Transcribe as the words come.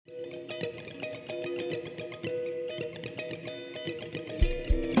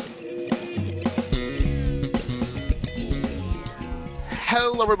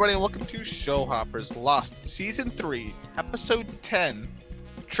Hello, everybody, and welcome to Show Hoppers Lost Season 3, Episode 10.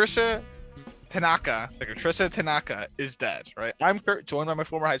 Trisha Tanaka is dead, right? I'm Kurt, joined by my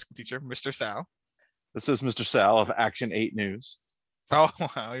former high school teacher, Mr. Sal. This is Mr. Sal of Action 8 News. Oh,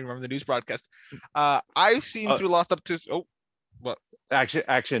 wow, you remember the news broadcast. I've seen through Lost up to... Oh, what?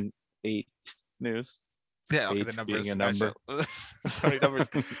 Action 8 News. Yeah, okay, Eight the numbers. being a number. So many numbers.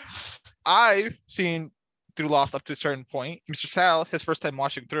 I've seen through Lost up to a certain point. Mr. Sal, his first time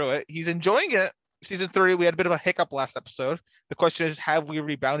watching through it, he's enjoying it. Season 3, we had a bit of a hiccup last episode. The question is, have we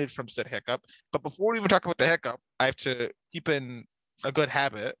rebounded from said hiccup? But before we even talk about the hiccup, I have to keep in a good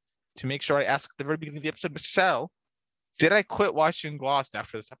habit to make sure I ask at the very beginning of the episode, Mr. Sal, did I quit watching Lost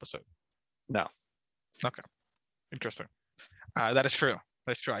after this episode? No. Okay. Interesting. That is true.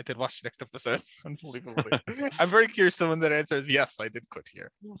 That's true. I did watch the next episode. Unbelievably. I'm very curious someone that answers yes, I did quit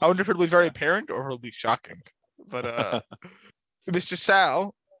here. I wonder if it'll be very apparent or it'll be shocking. But Mr.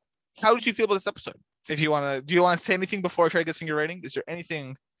 Sal, how did you feel about this episode? Do you want to say anything before I try guessing your rating? Is there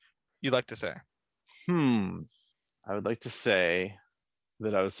anything you'd like to say? I would like to say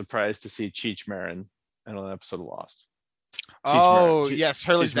that I was surprised to see Cheech Marin in an episode of Lost. Yes,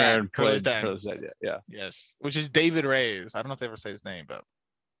 Hurley's dad. Hurley's dad. Yeah. Yes, which is David Reyes. I don't know if they ever say his name, but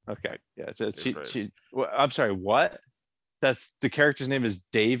okay, yeah. I'm sorry. What? That's the character's name is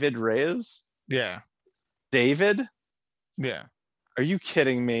David Reyes. Yeah. David. Yeah. Are you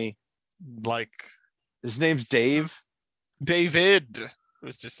kidding me? Like his name's Dave. David.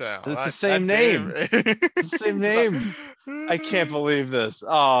 Mr. Sal. It's the same name. It's the same name. I can't believe this.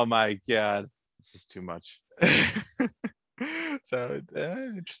 Oh my god, this is too much. So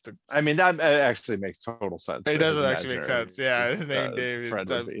interesting. I mean, that actually makes total sense. It doesn't actually make sense. Yeah, his name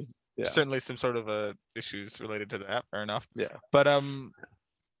David. Yeah. Certainly some sort of issues related to that. Fair enough. Yeah. But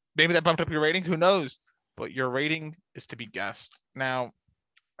maybe that bumped up your rating. Who knows? But your rating is to be guessed. Now,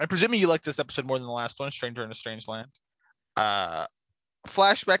 I'm presuming you like this episode more than the last one, Stranger in a Strange Land.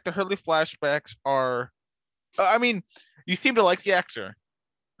 Flashback. The Hurley flashbacks are. I mean, you seem to like the actor,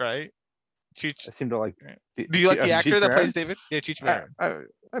 right? Cheech. I seem to like. Do you like the actor Cheech that Marin? plays David? Yeah, Cheech Marin.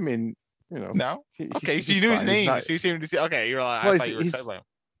 I mean, you know. No. Okay, so you knew his name. So you seem to see. Okay, you're like. I thought you were excited about him.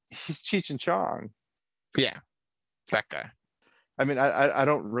 He's Cheech and Chong. Yeah, that guy. I mean, I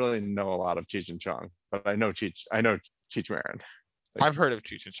don't really know a lot of Cheech and Chong, but I know Cheech Marin. I've heard of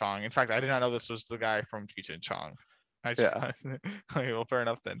Cheech and Chong. In fact, I did not know this was the guy from Cheech and Chong. Okay, well, fair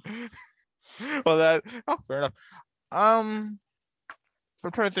enough then. Fair enough. I'm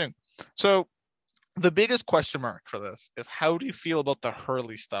trying to think. So the biggest question mark for this is, how do you feel about the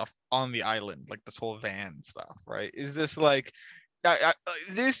Hurley stuff on the island, like this whole van stuff, right? Is this like,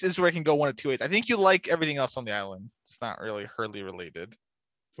 this is where I can go one of two ways. I think you like everything else on the island. It's not really Hurley related,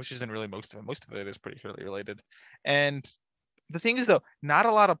 which isn't really most of it. Most of it is pretty Hurley related. And the thing is, though, not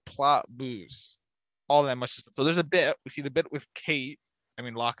a lot of plot moves all that much. So there's a bit, we see the bit with Kate, I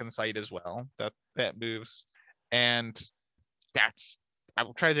mean, Lock and Sight as well, that moves. And that's,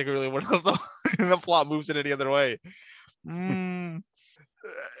 I'm trying to think of really what else the plot moves in any other way. Do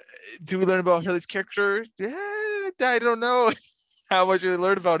we learn about Hurley's character? Yeah, I don't know how much we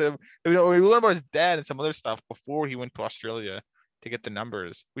learned about him. We learned about his dad and some other stuff before he went to Australia to get the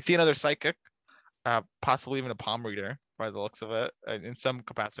numbers. We see another psychic, possibly even a palm reader by the looks of it, in some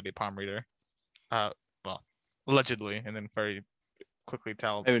capacity, a palm reader. Well, allegedly, and then very quickly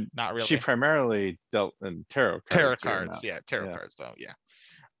tell, not really. She primarily dealt in tarot cards. Tarot cards, though, yeah.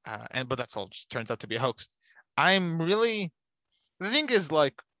 But that's all just turns out to be a hoax. The thing is,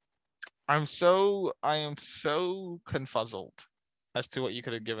 like, I am so confuzzled as to what you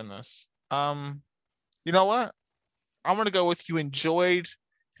could have given this. You know what? I'm gonna go with, you enjoyed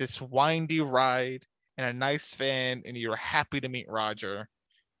this windy ride and a nice fan, and you're happy to meet Roger,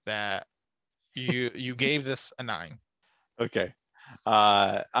 that you gave this a 9. Okay.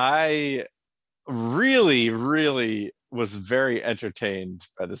 I really was very entertained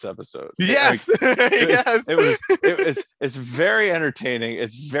by this episode. Yes. Yes. It's very entertaining.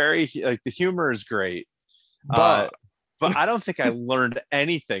 It's very, like, the humor is great. But I don't think I learned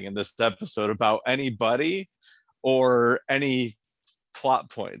anything in this episode about anybody or any plot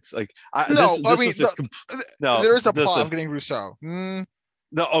points. Like, there is a plot of getting Rousseau.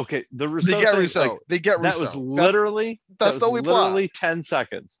 No, okay. The Rousseau. They get Rousseau. Like, they get Rousseau. That was literally that's the only literally plot. 10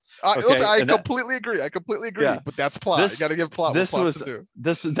 seconds. Listen, I completely agree. Yeah. But that's plot. You got to give plot.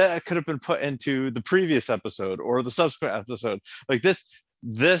 That could have been put into the previous episode or the subsequent episode. Like, this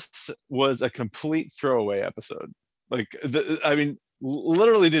was a complete throwaway episode. Like, I mean,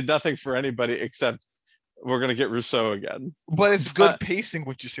 literally did nothing for anybody except we're gonna get Rousseau again. But it's good pacing,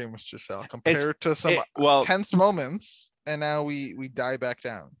 would you say, Mr. Sal, compared to some tense moments. and now we die back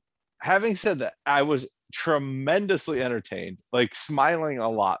down. Having said that, I was tremendously entertained, like smiling a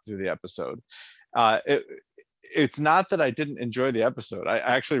lot through the episode. It's not that I didn't enjoy the episode. I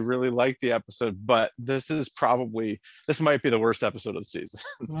actually really liked the episode, but this might be the worst episode of the season.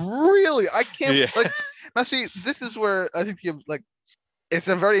 Really, I can't Yeah. like. Now, see, this is where I think you like. It's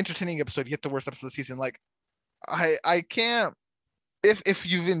a very entertaining episode. Yet the worst episode of the season. Like, I can't. If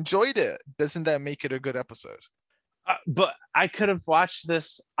you've enjoyed it, doesn't that make it a good episode? But I could have watched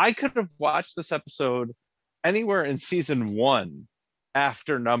this. I could have watched this episode anywhere in season 1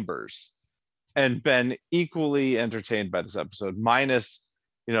 after Numbers, and been equally entertained by this episode, minus,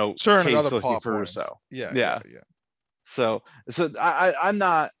 Certain Kate's other looking plot for points. Rousseau. Yeah. So I'm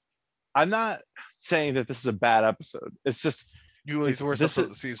not saying that this is a bad episode. It's just Usually, it's the worst episode of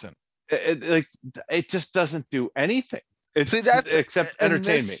the season. it just doesn't do anything. It's See, that's except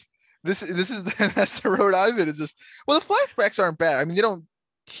entertain me. This is that's the road I'm in. It's just, well, the flashbacks aren't bad. I mean, they don't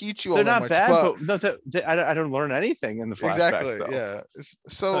teach you all They're that not much, bad, but but no, I don't learn anything in the flashbacks. exactly, though. yeah.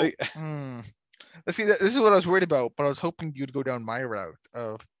 So, Like- let's see. This is what I was worried about, but I was hoping you'd go down my route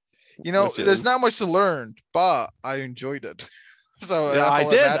of, Which there's is- not much to learn, but I enjoyed it. So Yeah, that's I all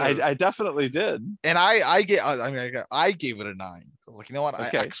did. that matters. I definitely did. And I gave it a 9. So I was like, you know what?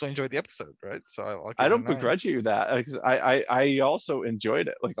 Okay. I actually enjoyed the episode, right? So I'll give I it a don't 9. begrudge you that, because I also enjoyed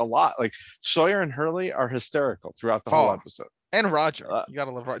it like a lot. Like Sawyer and Hurley are hysterical throughout the whole Oh. episode. And Roger, Uh, you gotta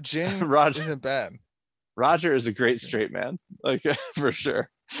love Roger. Jim Roger isn't bad. Roger is a great straight man, like for sure.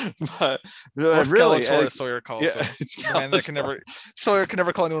 But Or really, Skeletor, as Sawyer calls him. yeah, The man that can never Sawyer can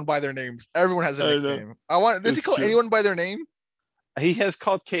never call anyone by their names. Everyone has a I know. nickname. Does he It's call true. anyone by their name? He has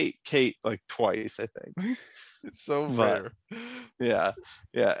called Kate like twice, I think. It's so But- rare. Yeah.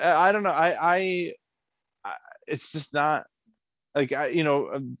 I don't know. I it's just not like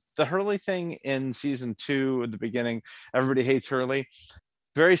the Hurley thing in season 2 at the beginning. Everybody hates Hurley.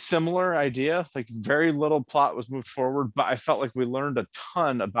 Very similar idea. Like very little plot was moved forward, but I felt like we learned a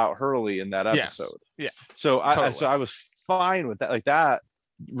ton about Hurley in that Yes. episode. Yeah. So Totally. I was fine with that. Like that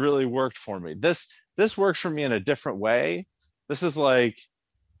really worked for me. This works for me in a different way. This is like,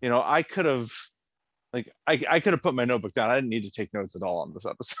 I could have I could have put my notebook down. I didn't need to take notes at all on this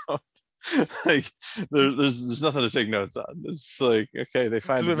episode. Like there's nothing to take notes on. It's like, okay, they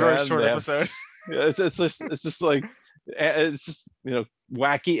find It's the a very van, short they have- episode. yeah, it's just like it's just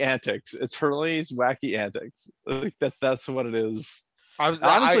wacky antics. It's Hurley's wacky antics. Like that's what it is. I was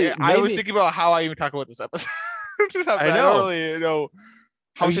Honestly, I was maybe- thinking about how I even talk about this episode. I know. don't really know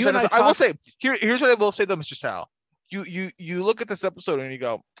how I mean, much you and I will talked- say here's what I will say though, Mr. Sal. You look at this episode and you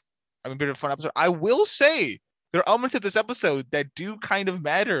go, I'm a bit of a fun episode. I will say there are elements of this episode that do kind of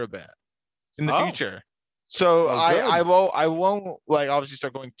matter a bit in the Oh. future. So Oh, I won't like obviously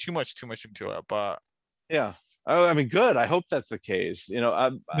start going too much into it, but Yeah. Oh, I mean, good. I hope that's the case.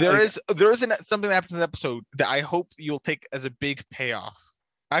 there is something that happens in the episode that I hope you'll take as a big payoff.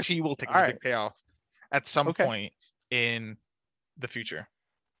 Actually, you will take as a Alright. big payoff at some Okay. point in the future.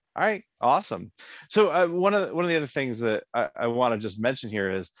 All right, awesome. So one of the other things that I want to just mention here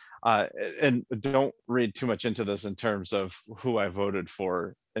is, and don't read too much into this in terms of who I voted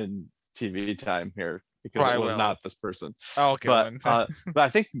for in TV time here, because I it was will. not this person. Oh, okay. But then. but I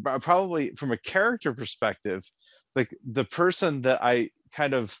think probably from a character perspective, like the person that I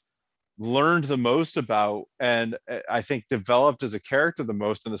kind of learned the most about, and I think developed as a character the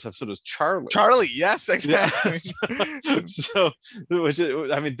most in this episode was Charlie. Charlie, yes, Yeah. exactly. So,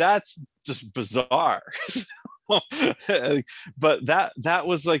 I mean, that's just bizarre. But that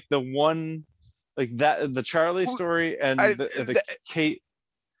was like the one, like that the Charlie Well, story and the Kate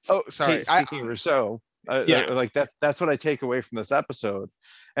Oh, sorry. Kate seeking Rousseau. Yeah. Like that's what I take away from this episode.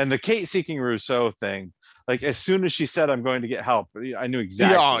 And the Kate seeking Rousseau thing, like as soon as she said I'm going to get help, I knew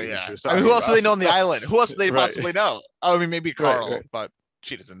exactly. Oh, what yeah. she was I mean, talking who else do they about. know on the island? Who else do they Right. possibly know? I mean, maybe Carl, right. but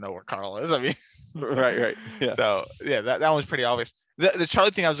she doesn't know where Carl is. I mean, Right. Yeah. So yeah, that was pretty obvious. The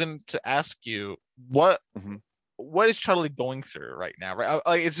Charlie thing, I was going to ask you, what Mhm. what is Charlie going through right now? Right,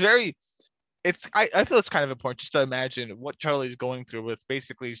 like I feel it's kind of important just to imagine what Charlie's going through with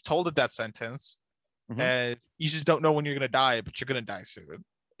basically he's told a death sentence, Mhm. and you just don't know when you're gonna die, but you're gonna die soon,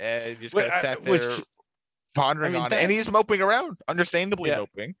 and you just Wait, gotta sat there which- pondering I mean, on it, and he's moping around, understandably Yeah.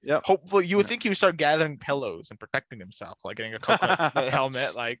 moping. Yep. Hopefully, you would Yeah. think he would start gathering pillows and protecting himself, like getting a coconut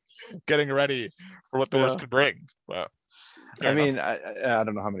helmet, like getting ready for what the worst Yeah. could bring. But I mean, I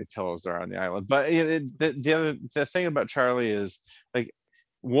don't know how many pillows there are on the island, but the thing about Charlie is like,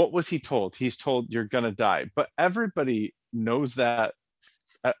 what was he told? He's told you're gonna die, but everybody knows that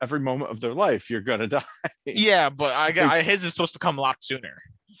at every moment of their life you're gonna die. yeah, but his is supposed to come a lot sooner.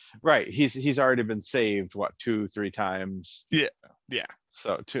 right. He's already been saved, what, 2-3 times? Yeah, yeah,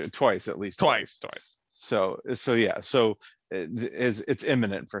 So twice, at least twice. so yeah, so it's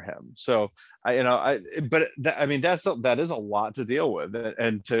imminent for him. So but I mean, that is a lot to deal with,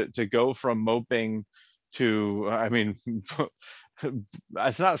 and to go from moping to, I mean,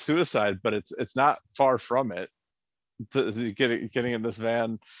 it's not suicide, but it's not far from it. Getting in this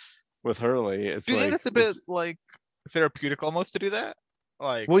van with Hurley, it's Do you think like it's a bit like therapeutic almost to do that?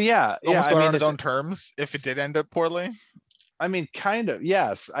 Like well, yeah. almost I going mean, on his own terms if it did end up poorly? I mean, kind of,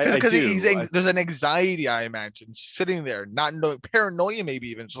 yes. I Because do. there's an anxiety, I imagine, sitting there, not knowing, paranoia maybe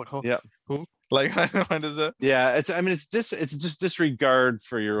even, just like, oh, Yeah. who? Like, when does it? Yeah, I mean, it's just disregard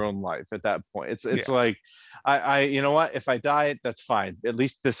for your own life at that point. It's Yeah. like, you know what, if I die, that's fine, at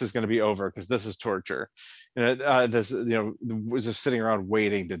least this is going to be over, because this is torture. This, was just sitting around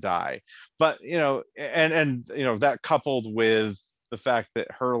waiting to die. But and that coupled with the fact that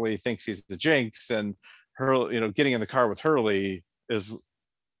Hurley thinks he's the Jinx, and Hurley, getting in the car with Hurley is,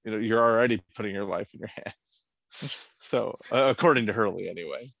 you're already putting your life in your hands. So according to Hurley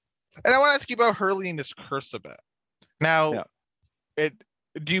anyway. And I want to ask you about Hurley and his curse a bit. Now, Yeah.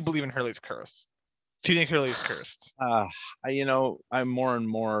 Do you believe in Hurley's curse? Do you think Hurley's cursed? I more and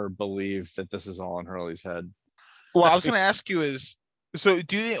more believe that this is all in Hurley's head. Well, I was going to ask you so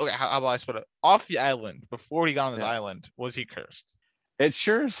do you think, okay, how about I put it? Off the island, before he got on this island, was he cursed? It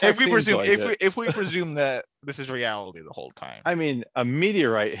sure as heck If we seems presume, like it. if we presume that this is reality the whole time. I mean, a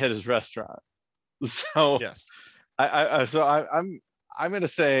meteorite hit his restaurant, so Yes, I'm gonna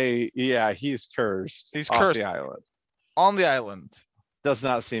say, yeah, he's cursed. he's off cursed the island. on the island. Does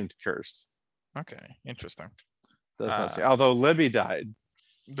not seem cursed. Okay, interesting. Does not seem. Although Libby died,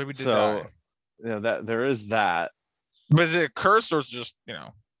 But we did so die. that there is that. But is it a curse, or is it just,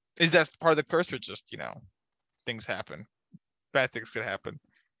 is that part of the curse, or just, things happen? Bad things could happen.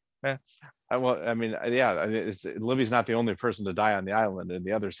 Well, I mean, yeah, I mean, Libby's not the only person to die on the island, and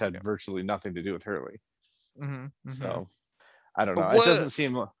the others had virtually nothing to do with Hurley. Mm-hmm. So I don't But know. It doesn't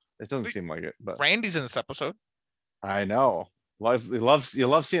seem like it, but Randy's in this episode. I know. You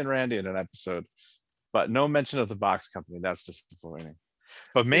love seeing Randy in an episode, but no mention of the box company. That's disappointing.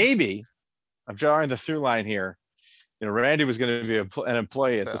 But maybe I'm drawing the through line here. Randy was going to be an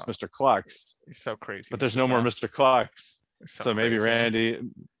employee at this Mr. Clucks. You're so crazy. But there's no more Mr. Clucks. So maybe crazy.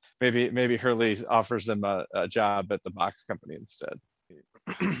 Randy, maybe Hurley offers him a job at the box company instead.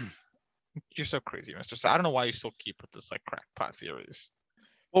 You're so crazy, Mr. So I don't know why you still keep with this like crackpot theories.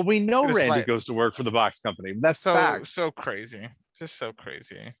 Well, we know Randy goes to work for the box company. That's so crazy. Just so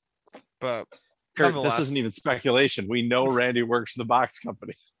crazy. But Kurt, this isn't even speculation. We know Randy works for the box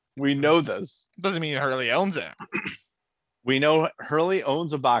company. We know this. Doesn't mean Hurley owns it. We know Hurley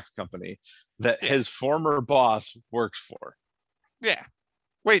owns a box company that his former boss works for. Yeah.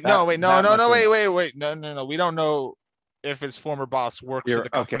 Wait, no. We don't know if his former boss works for the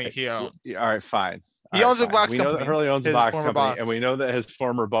company he owns. All right, fine. He owns a box company. We know that Hurley owns a box company, and we know that his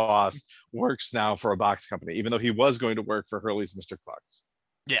former boss works now for a box company, even though he was going to work for Hurley's Mr. Clucks.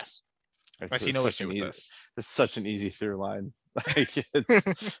 Yes. I see no issue with this. It's such an easy through line. Like I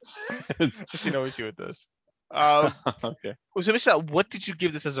see no issue with this. Okay. So, Michelle, what did you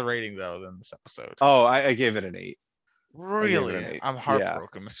give this as a rating, though, in this episode? Oh, I gave it an 8. Really? I'm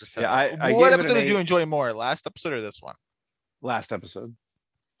heartbroken, Mr. Seven. Yeah, what episode did you enjoy more? Last episode or this one? Last episode.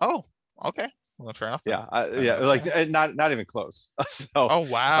 Oh, okay. Well, fair enough. Yeah, like not even close. So. Oh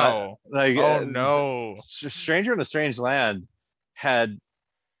wow. Oh no. Stranger in a Strange Land had,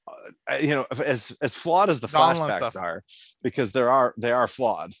 as flawed as the flashbacks are, because they are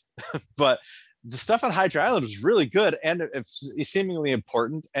flawed, but the stuff on Hydra Island was really good, and it's seemingly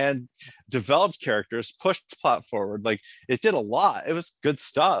important, and developed characters, pushed plot forward. Like, it did a lot. It was good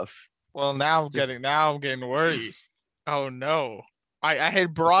stuff. Well, now I'm getting worried. Oh no. I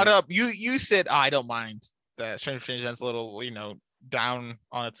had brought up, you said, I don't mind that Stranger Things is a little, down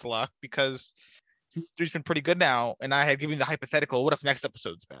on its luck, because it's been pretty good now, and I had given the hypothetical, what if next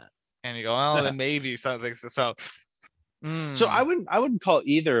episode's bad? And you go, oh, then maybe something. So I wouldn't call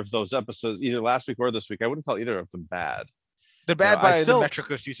either of those episodes, either last week or this week, I wouldn't call either of them bad. They're bad by the metric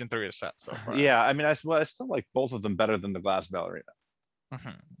of season 3 is set so far. Yeah, I mean, I still like both of them better than the Glass Ballerina. Mm-hmm.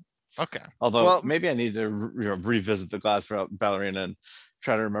 Okay. Although maybe I need to revisit the Glass Ballerina and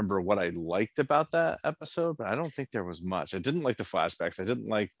try to remember what I liked about that episode, but I don't think there was much. I didn't like the flashbacks. I didn't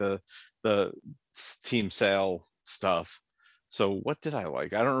like the team sale stuff. So what did I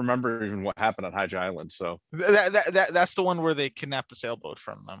like? I don't remember even what happened on Hydra Island. So that's the one where they kidnapped the sailboat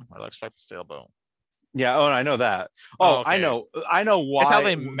from them, or like striped the sailboat. Yeah. Oh, and I know that. Oh, okay. I know why. That's how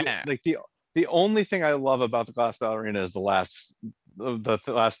they met. Like the only thing I love about the Glass Ballerina is the last the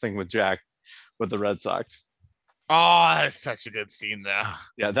last thing with Jack with the Red Sox. Oh, that's such a good scene though.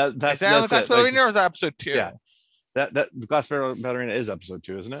 Yeah, Is that on the that's Glass it. Like, Ballerina or is that episode 2? yeah, that the Glass Ballerina is episode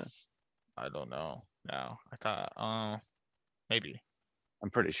 2, isn't it? I don't know. No, I thought. Maybe. I'm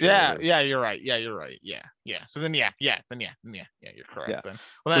pretty sure Yeah, it is. yeah, you're right. Yeah, you're right. Yeah, yeah. So then, yeah, you're correct. Yeah. Then,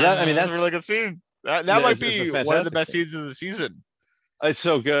 well, So then, that, I mean, that's a that's really good scene. That might it's a be one of the fantastic best scene. scenes of the season. It's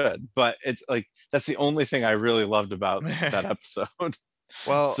so good, but it's like that's the only thing I really loved about that episode.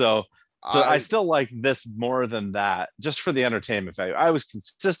 Well, So I I still like this more than that, just for the entertainment value. I was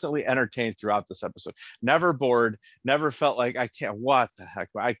consistently entertained throughout this episode. Never bored, never felt like what the heck?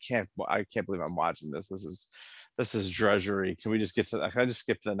 I can't believe I'm watching this. This is drudgery. Can we just get to that? Can I just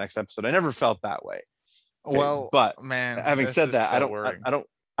skip to the next episode? I never felt that way. Okay, well, but man, having this said is that, so worrying.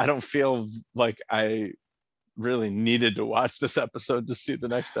 I don't feel like I really needed to watch this episode to see the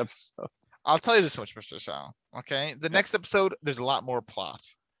next episode. I'll tell you this much, Mr. Sal. Okay, the next episode, there's a lot more plot.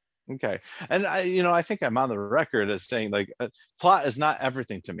 Okay, and I think I'm on the record as saying like plot is not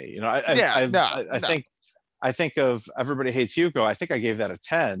everything to me. I think of Everybody Hates Hugo. I think I gave that a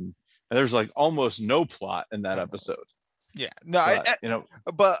 10, and there's like almost no plot in that episode. Yeah, no,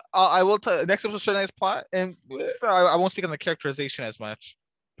 But, but I will tell you, next episode should nice plot, and I won't speak on the characterization as much,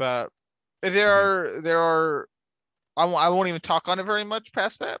 but there are I won't even talk on it very much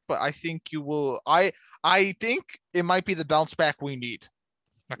past that, but I think you will. I think it might be the bounce back we need.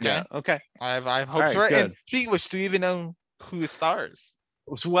 Okay. Yeah. Okay. I have hopes for it. And speaking of which, do you even know who stars?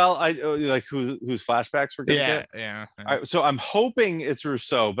 Well, I like whose flashbacks we're gonna get. Yeah. So I'm hoping it's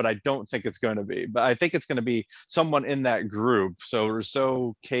Rousseau, but I don't think it's going to be. But I think it's going to be someone in that group. So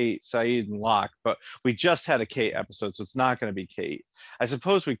Rousseau, Kate, Saeed, and Locke. But we just had a Kate episode, so it's not going to be Kate. I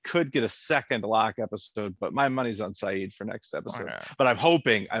suppose we could get a second Locke episode, but my money's on Saeed for next episode. Okay. But I'm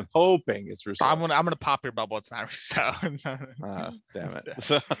hoping it's Rousseau. I'm gonna pop your bubble. It's not Rousseau. Damn it.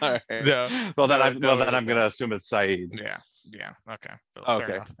 So, all right. Well, then I'm gonna assume it's Saeed. Yeah. Okay.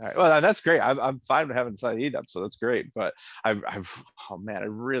 Okay. All right. Well, that's great. I'm fine with having Saeed up, so that's great. But I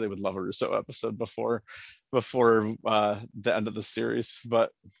really would love a Rousseau episode before the end of the series, but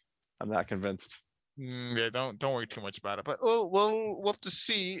I'm not convinced. Yeah, don't worry too much about it. But we'll have to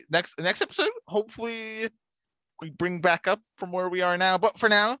see next episode. Hopefully, we bring back up from where we are now. But for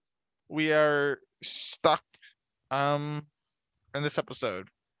now, we are stuck in this episode,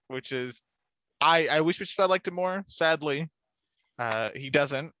 which is. I wish Mr. Sad liked it more. Sadly, he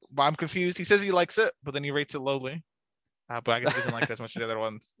doesn't. But I'm confused. He says he likes it, but then he rates it lowly. But I guess he doesn't like it as much as the other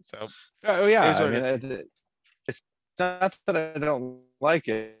ones. So. Oh yeah, I mean, it's not that I don't like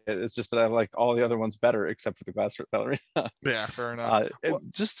it. It's just that I like all the other ones better, except for the Glass Ballerina. Yeah, fair enough.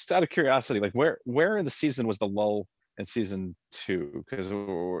 Just out of curiosity, like where in the season was the lull in season 2? Because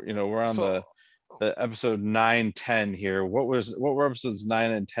we're on the episode 9, 10 here. What were episodes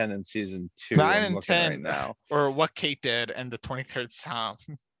 9 and 10 in season 2? 9 and 10 right now, or what Kate did and the 23rd Psalm.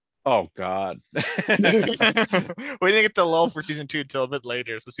 Oh God. We didn't get the lull for season 2 until a bit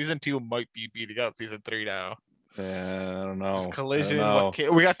later, so season 2 might be beating out season 3 now. Yeah, I don't know. Just Collision.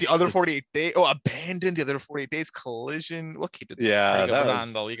 We got the other 48 days. Oh, abandoned the other 48 days. Collision. What Kate did? Yeah, that was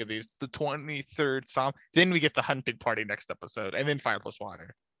on the League of these. The 23rd Psalm. Then we get the hunting party next episode, and then Fire Plus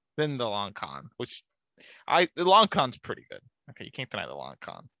Water. Then the long con, which the long con's pretty good. Okay, you can't deny the long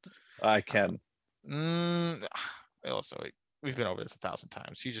con. I can. Also, we've been over this 1,000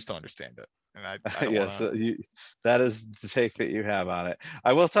 times. You just don't understand it, and I don't yes, that is the take that you have on it.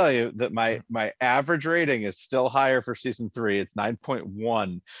 I will tell you that my average rating is still higher for season 3. It's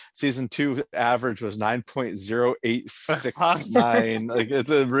 9.1. Season 2 average was 9.0869. Like it's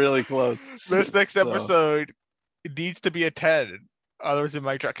really close. This next episode needs to be a 10. Otherwise, it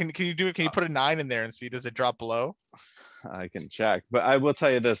might drop. Can you do it? Can you put a 9 in there and see does it drop below? I can check, but I will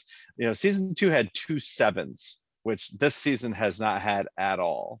tell you this: season 2 had 2 7s, which this season has not had at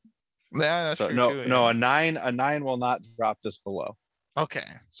all. Yeah, that's true. No, a 9 will not drop this below. Okay,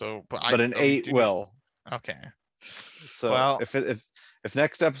 so but an 8 will. Okay. So if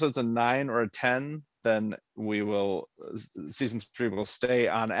next episode's a 9 or a 10, then season 3 will stay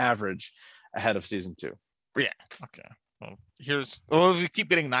on average ahead of season 2. Yeah. Okay. Well, if we keep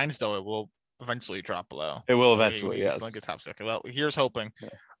getting 9s though, it will eventually drop below. It will eventually, yes. Get top second. Well, here's hoping.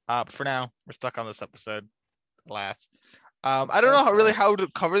 Yeah. For now, we're stuck on this episode. Alas. I don't know how to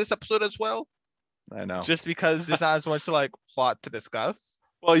cover this episode as well. I know. Just because there's not as much plot to discuss.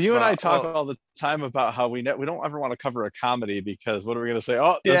 Well, you and I talk all the time about how we don't ever want to cover a comedy because what are we going to say?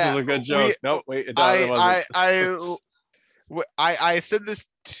 Oh, this was a good joke. Nope, wait, it wasn't. I said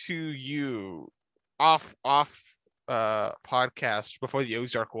this to you off podcast before the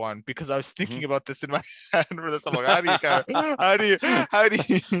Ozark one because I was thinking Mhm. about this in my head for this. I'm like, how do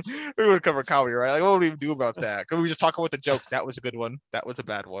you we would cover comedy, right? Like what would we do about that? Could we just talk about the jokes? That was a good one. That was a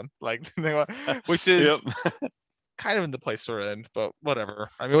bad one. Like which Yep. is kind of in the place we're in, but whatever.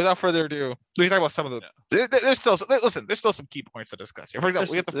 I mean, without further ado, we can talk about some of the there's still listen, there's still some key points to discuss here. For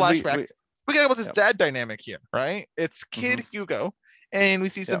example, we get the flashback. We got about this Yep. dad dynamic here, right? It's kid Hugo, and we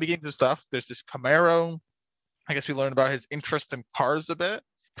see some Yep. beginnings of stuff. There's this Camaro. I guess we learned about his interest in cars a bit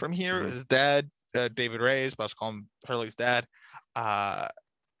from here. Mhm. His dad, David Reyes, but let's call him Hurley's dad. They're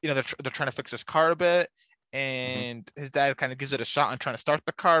trying to fix his car a bit, and his dad kind of gives it a shot on trying to start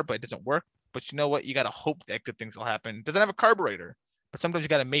the car, but it doesn't work. But you know what? You got to hope that good things will happen. Doesn't have a carburetor, but sometimes you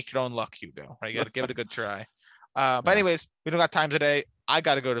got to make your own luck, Hugo. Right? You got to give it a good try. But anyways, we don't got time today. I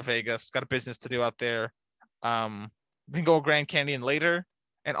got to go to Vegas. Got a business to do out there. We can go to Grand Canyon later.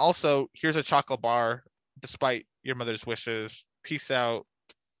 And also, here's a chocolate bar, despite your mother's wishes. Peace out,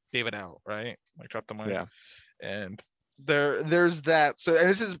 David out. Right? Like drop the money. Yeah. And there's that. So, and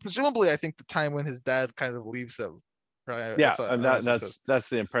this is presumably, I think, the time when his dad kind of leaves them. Right? Yeah, and that's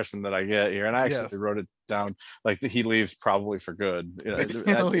the impression that I get here, and I actually Yes. wrote it down. Like he leaves probably for good. You know,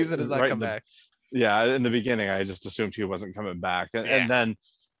 He leaves and does not come back. Yeah, in the beginning, I just assumed he wasn't coming back, and then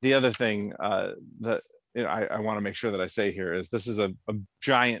the other thing that I want to make sure that I say here is this is a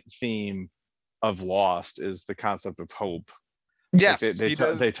giant theme of Lost is the concept of hope. Yes, like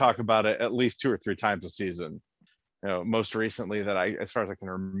they talk about it at least 2 or 3 times a season. You know, most recently that as far as I can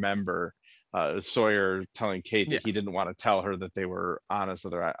remember, Sawyer telling Kate that he didn't want to tell her that they were on this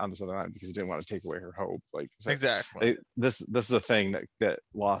other island because he didn't want to take away her hope. Like exactly. This is a thing that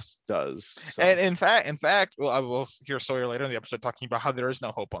Lost does. So. And in fact, well, I will hear Sawyer later in the episode talking about how there is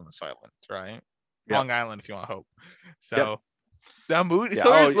no hope on this island, right? Long Island, if you want hope. So. Now, Moody,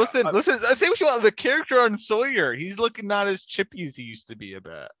 Sawyer, listen. Say what you want. The character on Sawyer, he's looking not as chippy as he used to be a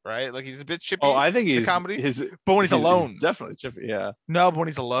bit, right? Like he's a bit chippy. Oh, I think he's comedy, but when he's alone, he's definitely chippy. Yeah. No, but when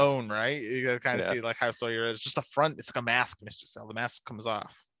he's alone, right? You gotta kind of see like how Sawyer is. Just the front, it's like a mask, Mr. Cell. The mask comes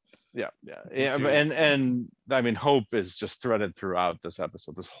off. Yeah. And I mean, hope is just threaded throughout this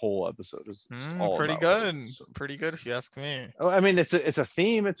episode. This whole episode is all pretty good. Hope, so. Pretty good, if you ask me. Oh, I mean, it's a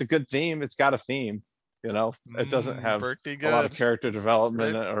theme. It's a good theme. It's got a theme. You know, it doesn't have a lot of character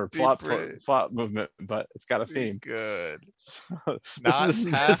development or plot movement, but it's got a theme. Good. So Not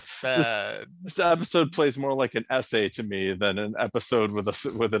half bad. This episode plays more like an essay to me than an episode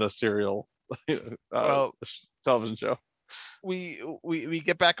within a serial television show. We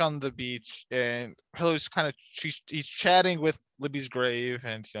get back on the beach and Hill's he's chatting with Libby's grave,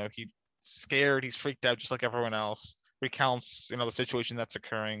 and he's scared, he's freaked out just like everyone else. Recounts the situation that's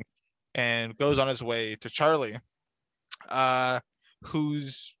occurring, and goes on his way to Charlie,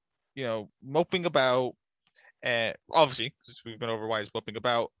 who's moping about, and obviously because we've been over why he's moping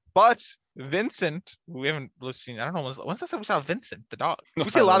about. But Vincent, we haven't really seen. I don't know when's the last time we saw Vincent the dog. We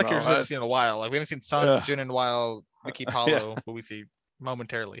see a lot of characters we haven't seen in a while. Like we haven't seen Sun Jin in a while. Nikki Paulo, who we see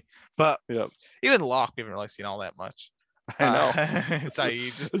momentarily. But even Locke, we haven't really seen all that much. I know.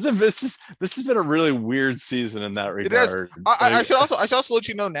 This has been a really weird season in that regard. I should also let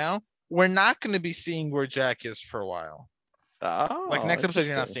you know now, we're not going to be seeing where Jack is for a while. Oh, like next episode,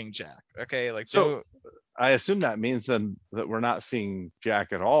 you're not seeing Jack. Okay, like so. I assume that means then that we're not seeing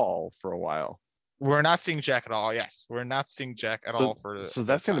Jack at all for a while. We're not seeing Jack at all. Yes, we're not seeing Jack at all for. So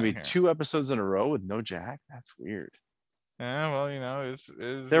that's going to be 2 episodes in a row with no Jack. That's weird. Yeah, well,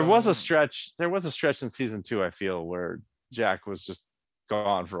 there was a stretch. There was a stretch in season 2. I feel where Jack was just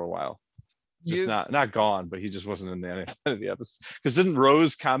gone for a while. Just not gone, but he just wasn't in the end of the episode. Because didn't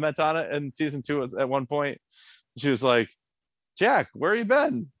Rose comment on it in season 2 at one point? She was like, "Jack, where you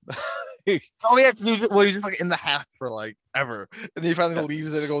been?" Oh yeah, he's just like in the hat for like ever, and then he finally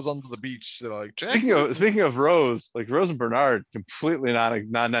leaves and it goes onto the beach. So like, speaking of Rose, like Rose and Bernard, completely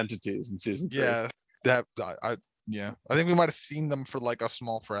non-entities in season 3. Yeah, I think we might have seen them for like a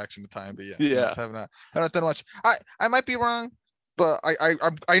small fraction of time, but I haven't done much. I might be wrong, but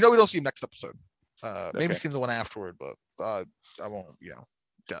I know we don't see him next episode. Maybe see the one afterward, but I won't.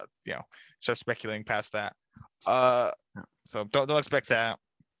 Start speculating past that. So don't expect that.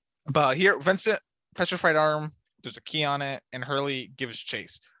 But here, Vincent, petrified arm, there's a key on it, and Hurley gives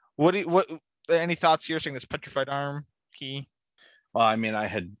chase. What any thoughts here seeing this petrified arm key? Well, I mean, I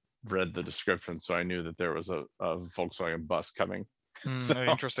had read the description, so I knew that there was a Volkswagen bus coming.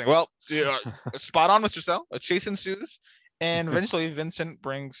 Interesting. Well, spot on, Mr. Cell. A chase ensues, and eventually Vincent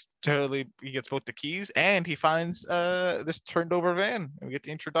brings Hurley. He gets both the keys, and he finds this turned over van, and we get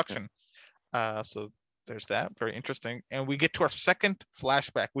the introduction. So there's that. Very interesting. And we get to our second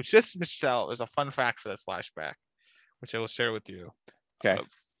flashback, which this, Michelle, is a fun fact for this flashback. which I will share with you Okay.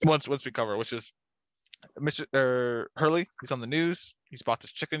 once we cover, which is Mr. Hurley. He's on the news. He's bought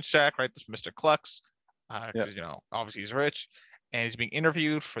this chicken shack, right? This Mr. Clucks, because obviously he's rich, and he's being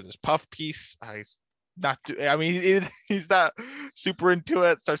interviewed for this puff piece. He's not. I mean, he's not super into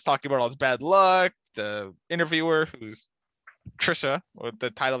it. Starts talking about all his bad luck. The interviewer, who's Trisha, what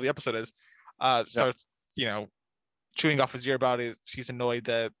the title of the episode is, starts chewing off his ear about it. She's annoyed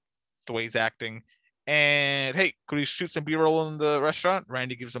that the way he's acting. And hey, could we shoot some B-roll in the restaurant?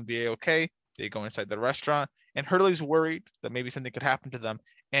 Randy gives them the A-OK. They go inside the restaurant, and Hurley's worried that maybe something could happen to them.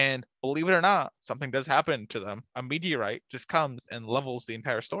 And believe it or not, something does happen to them. A meteorite just comes and levels the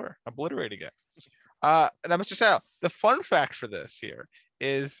entire store, obliterating it. Now, Mr. Sal, the fun fact for this here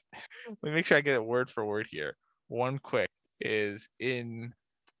is, let me make sure I get it word for word here. One quick is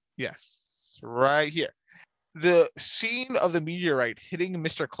right here. The scene of the meteorite hitting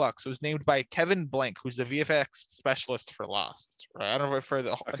Mr. Clucks was named by Kevin Blank, who's the VFX specialist for Lost. Right? I don't know for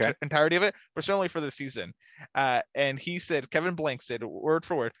the entirety of it, but certainly for the season. And he said, Kevin Blank said, word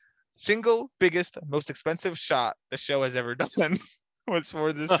for word, single biggest, most expensive shot the show has ever done was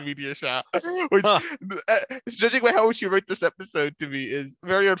for this meteor shot, which, judging by how much you wrote this episode to me, is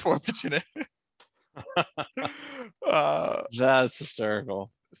very unfortunate. That's hysterical.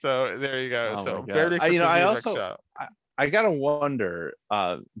 So there you go. Oh So very I also I gotta wonder,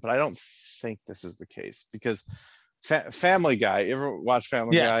 but I don't think this is the case because Family Guy. You ever watch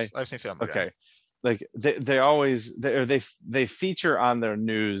Family Guy? Yes, I've seen Family Guy. Okay, like they always they feature on their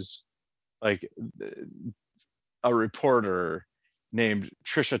news like a reporter named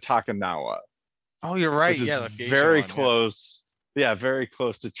Trisha Takanawa. Oh, you're right. Which is yeah, very close. Yes. Yeah, very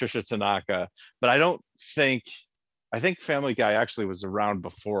close to Trisha Tanaka. But I think Family Guy actually was around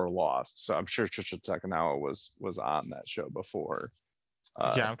before Lost, so I'm sure Trisha Takanawa was on that show before.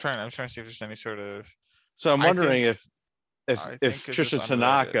 I'm trying to see if there's any sort of. So I'm wondering if Trisha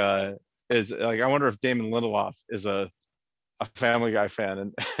Tanaka is like, I wonder if Damon Lindelof is a Family Guy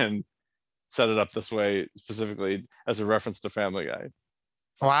fan and set it up this way specifically as a reference to Family Guy.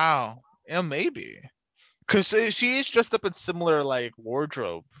 Wow, yeah, maybe, because she is dressed up in similar like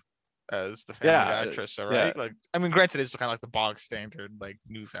wardrobe as the Family Guy actress, right? Yeah. Like, I mean, granted, it's kind of like the bog standard like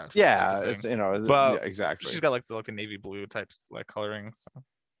news outfit. Yeah, it's but exactly. She's got like the navy blue types like coloring. So.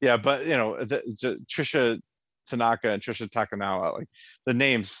 Yeah, but Trisha Tanaka and Trisha Takanawa, like the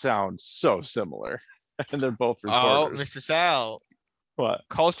names sound so similar, and they're both reporters. Oh, Mr. Sal. What?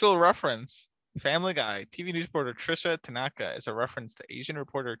 Cultural reference. Family Guy TV news reporter Trisha Tanaka is a reference to Asian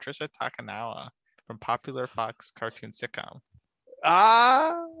reporter Trisha Takanawa from popular Fox cartoon sitcom.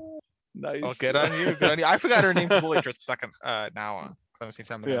 Nice. Oh, good on you. Good on you. I forgot her name completely. Trisha Takanawa. I haven't seen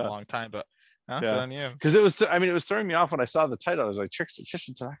Family Guy in a long time, but good on you. Because it was throwing me off when I saw the title. I was like,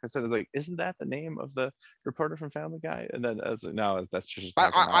 Trisha Tanaka. Said, like, isn't that the name of the reporter from Family Guy? And then I was like, no, that's Trisha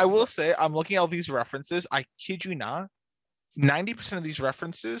Takanawa. I will say, I'm looking at all these references. I kid you not. 90% of these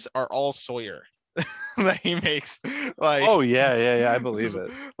references are all Sawyer that he makes. Like, oh yeah, I believe it.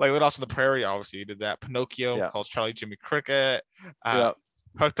 Like Little House on the Prairie, obviously he did that. Pinocchio calls Charlie Jimmy Cricket.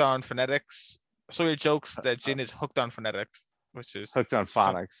 Hooked on Phonetics. Sawyer jokes that Jin is hooked on phonetics, which is hooked on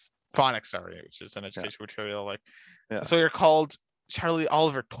phonics. Phonics, sorry, which is an education material. Like, Sawyer called Charlie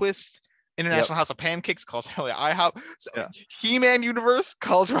Oliver Twist. International House of Pancakes calls Charlie IHOP. So He-Man Universe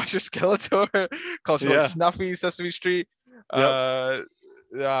calls Roger Skeletor. Calls Charlie Snuffy, Sesame Street.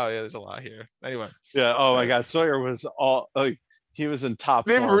 There's a lot here. Anyway. Yeah. Oh my God, Sawyer was all like he was in top.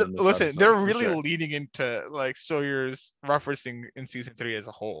 They're really leaning into like Sawyer's referencing in season 3 as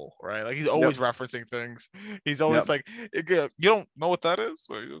a whole, right? Like he's always referencing things. He's always like, you don't know what that is,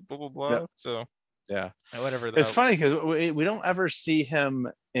 like, blah blah blah. So whatever. It's funny because we don't ever see him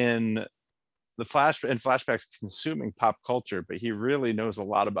in the flashbacks consuming pop culture, but he really knows a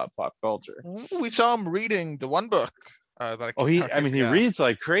lot about pop culture. We saw him reading the one book. He reads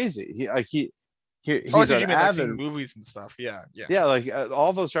like crazy. He's an avid movies and stuff. Yeah. Like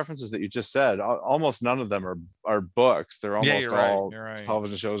all those references that you just said, almost none of them are books. They're almost all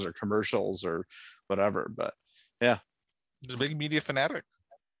television shows or commercials or whatever. But he's a big media fanatic.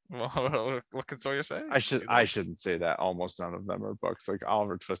 What can Sawyer say? I shouldn't say that. Almost none of them are books. Like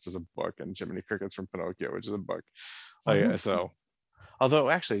Oliver Twist is a book, and Jiminy Cricket's from Pinocchio, which is a book. So, although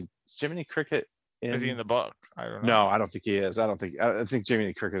actually Jiminy Cricket. Is he in the book? I don't know. No, I don't think he is. I think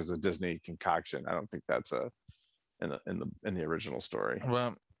Jiminy Cricket is a Disney concoction. I don't think that's in the original story.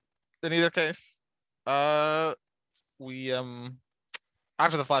 Well, in either case, we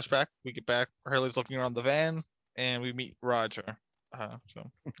after the flashback, we get back. Hurley's looking around the van, and we meet Roger.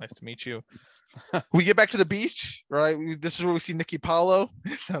 So nice to meet you. We get back to the beach, right? This is where we see Nikki Paulo.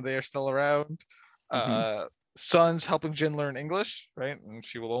 So they are still around. Sun's helping Jin learn English, right? And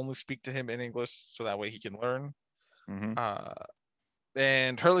she will only speak to him in English so that way he can learn. Mhm.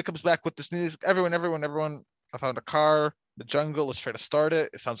 And Hurley comes back with this news. Everyone. I found a car, the jungle. Let's try to start it.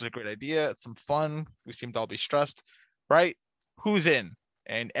 It sounds like a great idea. It's some fun. We seem to all be stressed, right? Who's in?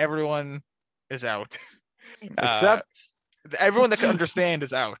 And everyone is out. Uh, Except everyone that can understand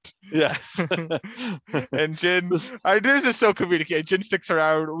is out. yes. And Jin, This- this is so communicated. Jin sticks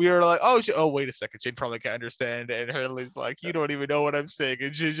around. We were like, oh, wait a second. Jin probably can't understand. And Hurley's like, you don't even know what I'm saying.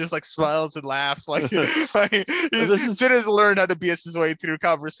 And Jin just like smiles and laughs. Like, this is Jin has learned how to BS his way through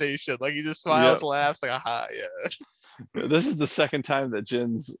conversation. Like he just yeah. smiles, laughs, like, aha, yeah. This is the second time that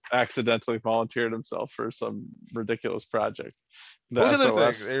Jin's accidentally volunteered himself for some ridiculous project. The What was the other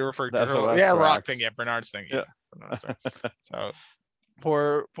thing SOS, they referred the to? SOS Yeah, rock rocks. thing. Yeah, Bernard's thing. Yeah. Bernard's thing. So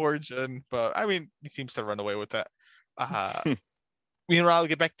poor Jin, but I mean, he seems to run away with that. Meanwhile, we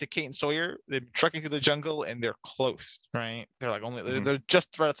get back to Kate and Sawyer. They're trekking through the jungle and they're close, right? They're like Mhm. they're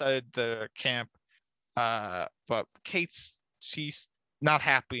just right outside the camp. But she's not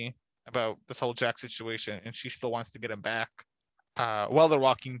happy about this whole Jack situation, and she still wants to get him back. While they're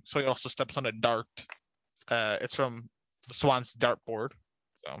walking, Sawyer also steps on a dart. It's from the Swan's dartboard.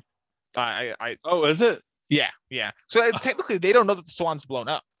 So, Oh, is it? yeah. So technically, they don't know that the Swan's blown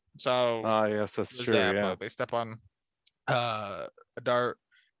up. So Oh, yes, that's there's true. that. Yeah. But they step on a dart.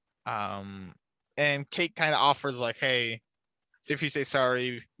 And Kate kind of offers like, hey, if you say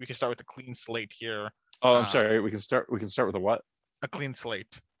sorry, we can start with a clean slate here. Oh, I'm sorry. We can start with a what? A clean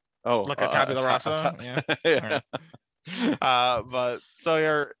slate, Oh, like a tabula rasa. Yeah. yeah. But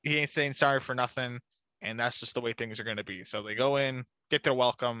Sawyer, he ain't saying sorry for nothing, and that's just the way things are gonna be. So they go in, get their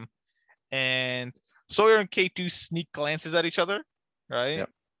welcome, and Sawyer and Kate do sneak glances at each other, right? Yep.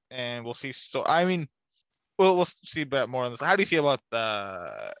 And we'll see. So I mean, we'll see a bit more on this. How do you feel about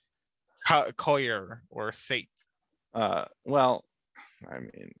the Collier or Sate? Well, I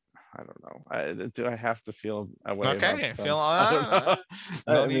mean, I don't know. Do I have to feel a way about Okay, them? feel I don't know.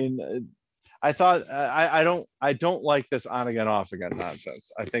 no I need. mean, I thought I don't like this on again off again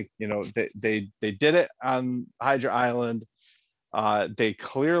nonsense. I think they did it on Hydra Island. They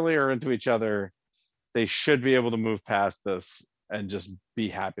clearly are into each other. They should be able to move past this and just be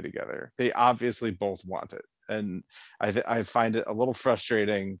happy together. They obviously both want it, and I find it a little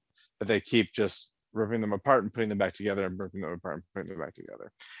frustrating that they keep just ripping them apart and putting them back together and ripping them apart and putting them back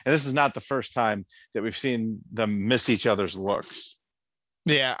together. And this is not the first time that we've seen them miss each other's looks.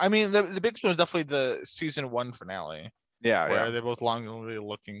 Yeah, I mean the biggest one was definitely the season 1 finale Yeah, where yeah. they're both longingly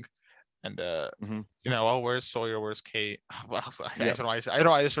looking, and Mhm. oh, where's Sawyer? Where's Kate? What else? I Yeah. don't know. I don't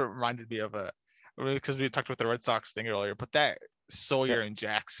know. I just reminded me of because we talked about the Red Sox thing earlier, but that Sawyer and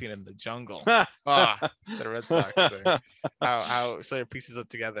Jack scene in the jungle. The Red Sox thing. How Sawyer pieces it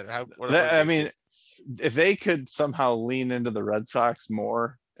together. What a I great mean, scene. if they could somehow lean into the Red Sox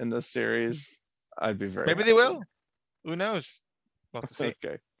more in this series, I'd be very Maybe happy. they will. Who knows? We'll have to see.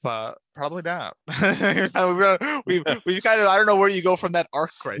 Okay. But probably not. we kind of I don't know where you go from that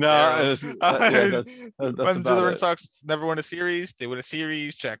arc right No, there. yeah, that's When the about Red it. Sox never win a series, they win a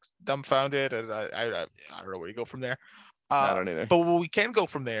series. Jack's dumbfounded, and I don't know where you go from there. I don't either. But what we can go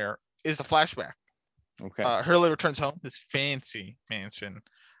from there is the flashback. Okay. Hurley returns home, his fancy mansion.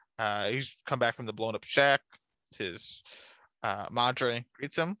 He's come back from the blown up shack. His Madre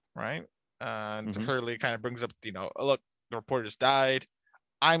greets him, right? And Mhm. Hurley kind of brings up, look, the reporter just died.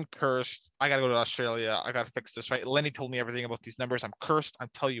 I'm cursed. I gotta go to Australia. I gotta fix this, right? Lenny told me everything about these numbers. I'm cursed. I'm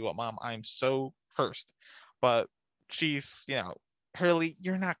telling you what, Mom, I'm so cursed. But she's, Hurley,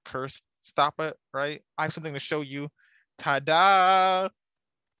 you're not cursed. Stop it, right? I have something to show you. Ta-da!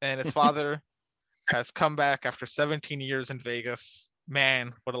 And his father has come back after 17 years in Vegas.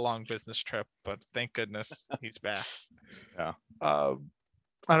 Man, what a long business trip, but thank goodness he's back. Yeah.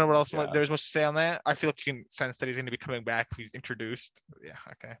 I don't know what else Yeah. there's much to say on that. I feel like you can sense that he's going to be coming back if he's introduced. Yeah,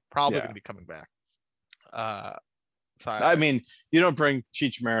 okay. Probably Yeah. going to be coming back. So I mean, you don't bring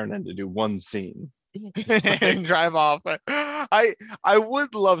Cheech Marin in to do one scene. and drive off. I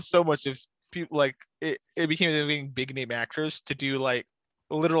would love so much if people like it became being big name actors to do like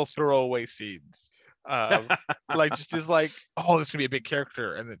literal throwaway scenes. Like just is like, oh, this is gonna be a big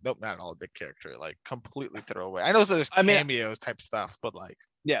character, and then nope, not all a big character, like completely throwaway. I know there's cameos type stuff, but like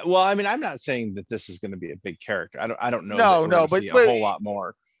yeah, well, I mean, I'm not saying that this is going to be a big character. I don't know that no, we're going to but see a whole lot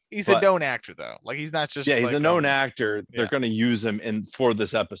more. he's a But known actor though. Like he's not just yeah, he's like a known actor. They're yeah. going to use him for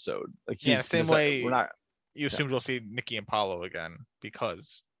this episode. Like Same way we're not. you assume we'll see Nikki and Paulo again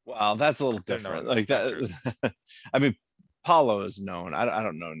because Well, that's a little they're different. known Like that. actors. I mean, Paulo is known. I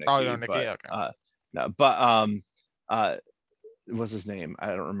don't know Nikki. Oh, you know Nikki? But Okay. no, but what's his name?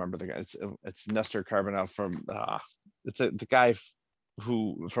 I don't remember the guy. It's Nestor Carbonell from it's the guy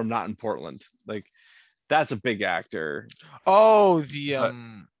who from Not in Portland. Like that's a big actor. Oh, the But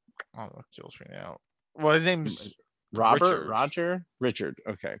oh, Jill's right now. Well, his name's Robert, Richard. Roger, Richard.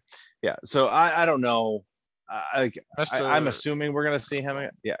 Okay, yeah. So I don't know. I'm Mr. assuming we're gonna see him.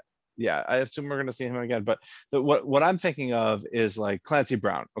 Yeah, yeah. I assume we're gonna see him again. But what I'm thinking of is like Clancy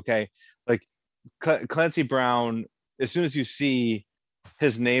Brown. Okay, like Clancy Brown. As soon as you see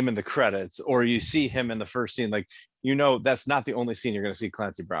his name in the credits or you see him in the first scene, like that's not the only scene you're going to see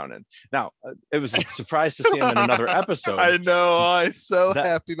Clancy Brown in. Now, it was a surprise to see him in another episode. I know. I'm so That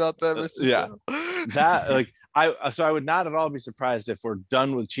happy about that, Mr. yeah, Sale. that like I would not at all be surprised if we're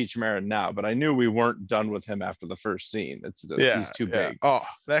done with Cheech Marin now, but I knew we weren't done with him after the first scene. It's just Yeah, he's too yeah. big. Oh,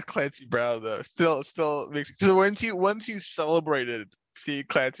 that Clancy Brown though, still makes. So once you celebrated seeing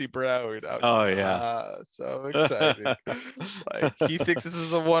Clancy Brown, I was Oh like, yeah. so excited. Like he thinks this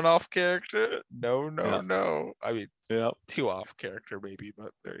is a one-off character. No, no, Yeah. no. I mean, Yep. two-off character maybe,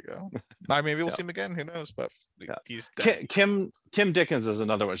 but there you go. Maybe we'll Yep. see him again. Who knows? But Yeah. he's dead. Kim Dickens is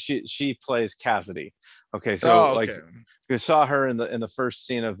another one. She plays Cassidy. Okay, Oh, so okay. like you saw her in the first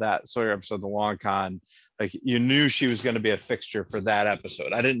scene of that Sawyer episode, The Long Con. Like you knew she was going to be a fixture for that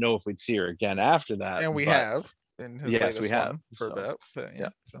episode. I didn't know if we'd see her again after that. And we but have in his yes, latest we have. one for So, a bit. But yeah.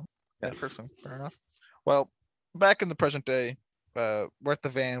 So Yeah. person, fair enough. Well, back in the present day, we're at the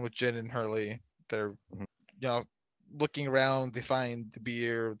van with Jen and Hurley. They're Mhm. looking around, they find the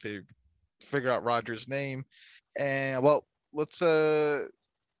beer, they figure out Roger's name, and well, let's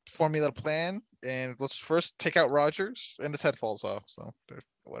formulate a plan, and let's first take out Rogers, and his head falls off. So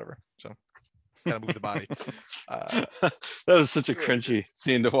whatever. So gotta move the body. That was such a crunchy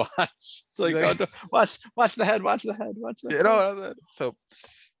scene to watch. It's like, oh, watch the head, watch the head, watch the head. So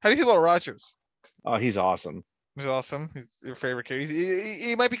how do you feel about Rogers? Oh, he's awesome. He's awesome. He's your favorite character.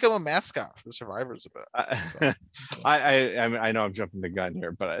 He might become a mascot for the survivors a bit. So. I know I'm jumping the gun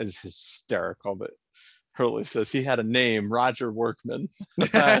here, but it's hysterical that Hurley says he had a name, Roger Workman.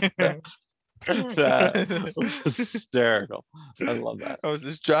 That was hysterical. I love that. That was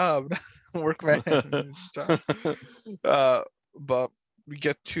his job, workman. His job. But we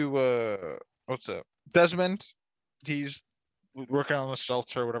get to what's it? Desmond. He's working on the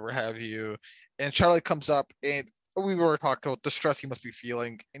shelter, whatever have you, and Charlie comes up, and we were talking about the stress he must be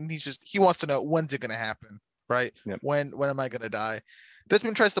feeling, and he wants to know when's it gonna happen, right? Yep. When am I gonna die?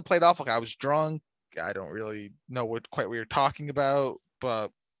 Desmond tries to play it off like I was drunk. I don't really know what you're talking about,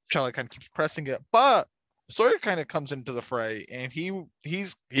 but Charlie kind of keeps pressing it. But Sawyer kind of comes into the fray, and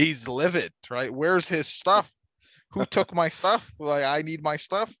he's livid, right? Where's his stuff? Who took my stuff? Like I need my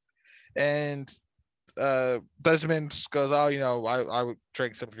stuff. And Desmond goes, oh, I would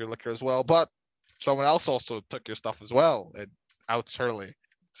drink some of your liquor as well, but someone else also took your stuff as well, and outs Hurley.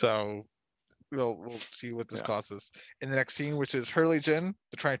 So we'll see what this causes in the next scene, which is Hurley Jin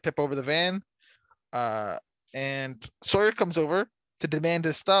to try and tip over the van. And Sawyer comes over to demand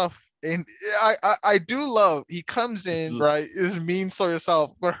his stuff, and I do love he comes in, right, is mean Sawyer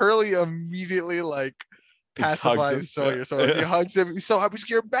self, but Hurley immediately like pacifies Sawyer. So he hugs him. He's so happy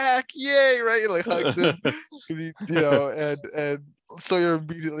you're back, yay, right? He like hugs him, and Sawyer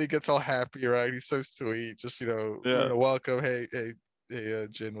immediately gets all happy, right? He's so sweet, just welcome, hey,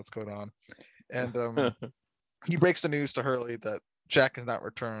 Jin, what's going on? And he breaks the news to Hurley that Jack has not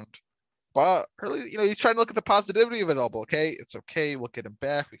returned. But Hurley, he's trying to look at the positivity of it all. But okay, it's okay. We'll get him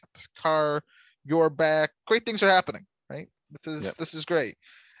back. We got this car. You're back. Great things are happening, right? This is great.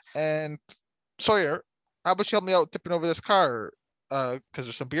 And Sawyer, how about you help me out tipping over this car? Because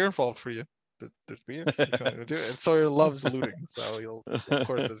there's some beer involved for you. There's beer. Do it. And Sawyer loves looting, so he'll of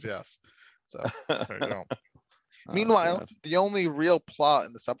course says yes. So there you go. Meanwhile, the only real plot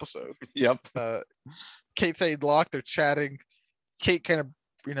in this episode. Yep. Kate Sade Locke, they're chatting. Kate kind of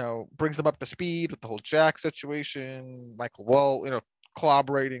brings them up to speed with the whole Jack situation. Michael Wall,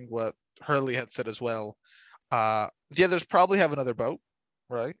 corroborating what Hurley had said as well. The others probably have another boat,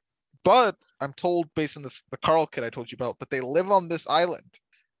 right? But I'm told, based on the Carl kid I told you about, that they live on this island.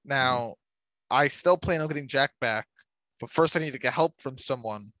 Now, I still plan on getting Jack back, but first I need to get help from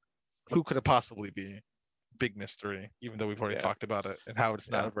someone. Who could it possibly be? Big mystery, even though we've already talked about it and how it's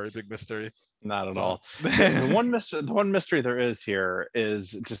not a very big mystery. Not at all. The one mystery there is here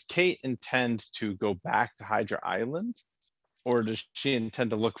is, does Kate intend to go back to Hydra Island, or does she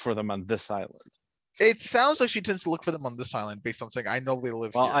intend to look for them on this island? It sounds like she intends to look for them on this island, based on saying, I know they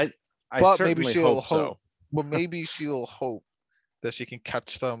live here. I but certainly maybe she'll hope so. Well, maybe she'll hope that she can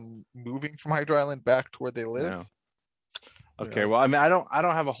catch them moving from Hydra Island back to where they live. Yeah. Okay. Well, I mean, I don't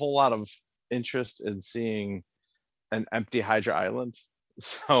have a whole lot of interest in seeing an empty Hydra Island.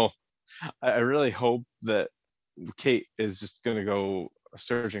 So I really hope that Kate is just going to go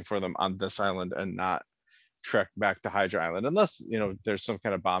searching for them on this island and not trek back to Hydra Island, unless there's some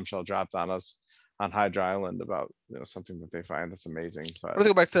kind of bombshell dropped on us on Hydra Island about something that they find that's amazing. But Let's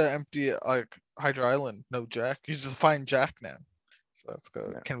go back to empty like Hydra Island. No Jack. You just find Jack now. So let's go.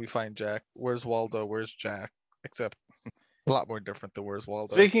 Yeah. Can we find Jack? Where's Waldo? Where's Jack? Except a lot more different than Where's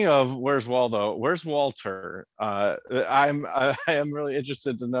Waldo. Speaking of Where's Waldo, where's Walter? I am really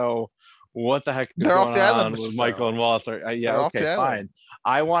interested to know what the heck is They're off going the island, on Mr. with Sal. Michael and Walter. Yeah, They're off okay, the island. fine.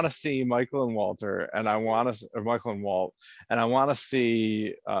 I want to see Michael and Walter, and I want to Michael and Walt, and I want to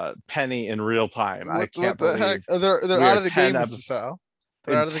see Penny in real time. I What can't the heck? believe They're we out are of the 10 game, Mr. Sal.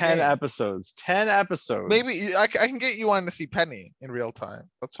 They're in out of the 10 game. episodes. 10 episodes. Maybe I can get you wanting to see Penny in real time.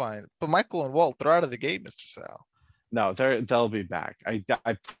 That's fine. But Michael and Walt, they're out of the game, Mr. Sal. No, they'll be back. I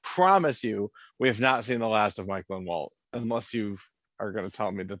promise you, we have not seen the last of Michael and Walt, unless you are going to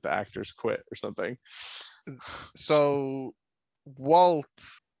tell me that the actors quit or something. So Walt,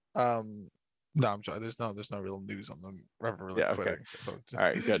 no, I'm sorry. There's no real news on them ever really quitting. Okay. So just, all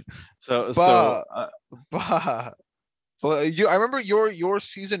right, good. So but I remember your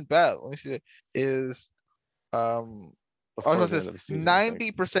season bet. Let me see. Is I was going to say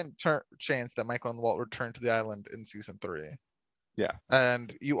 90% chance that Michael and Walt return to the island in season 3. Yeah.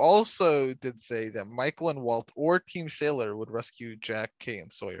 And you also did say that Michael and Walt or Team Sailor would rescue Jack, Kay,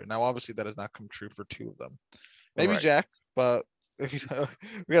 and Sawyer. Now, obviously, that has not come true for 2 of them. Maybe right. Jack, but if we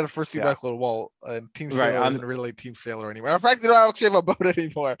got to first see Michael and Walt, and Team Sailor isn't really Team Sailor anymore. In fact, they don't actually have a boat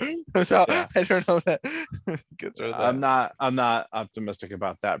anymore, so I don't know that. I'm not optimistic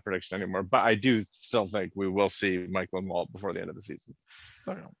about that prediction anymore, but I do still think we will see Michael and Walt before the end of the season.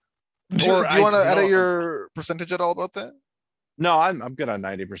 Okay. Do you want to edit your percentage at all about that? No, I'm good on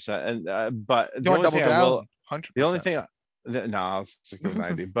 90%, and but the only thing I will, 100%. The only thing, no, I'll stick with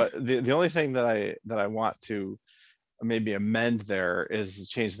 90. But the only thing that I want to maybe amend there is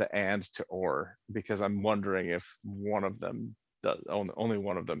change the and to or, because I'm wondering if one of them does, only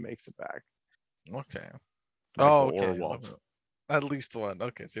one of them makes it back. Okay. Michael or Walt. At least one.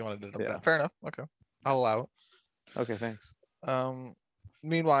 Okay, so you wanted to do that. Fair enough. Okay, I'll allow it. Okay, thanks.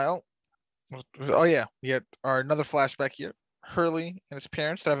 Meanwhile, we had another flashback here. Hurley and his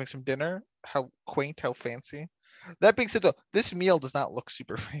parents are having some dinner. How quaint, how fancy. That being said, though, this meal does not look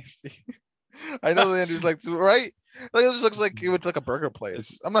super fancy. I know Andrew's like, right? Like, it just looks like it would like a burger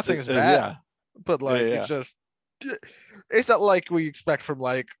place. I'm not saying it's bad, but like it's just, it's not like we expect from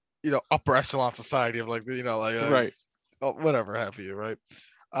like upper echelon society of like right, whatever have you, right?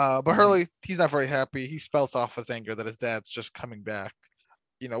 But Hurley, he's not very happy. He spells off his anger that his dad's just coming back.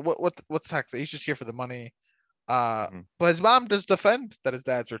 What's the heck? He's just here for the money. But his mom does defend that his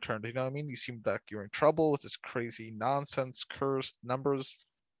dad's returned. You know what I mean? You seem like you're in trouble with this crazy nonsense, cursed numbers,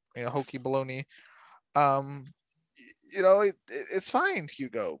 hokey baloney. It's fine,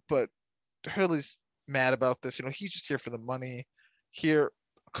 Hugo. But Hurley's mad about this. He's just here for the money. Here,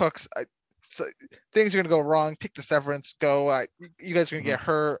 Cooks. So things are gonna go wrong. Take the severance. Go. You guys are gonna get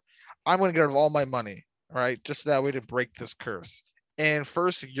hurt. I'm gonna get rid of all my money. All right, just that way to break this curse. And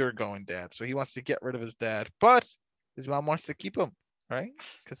first, you're going, Dad. So he wants to get rid of his dad, but his mom wants to keep him, right?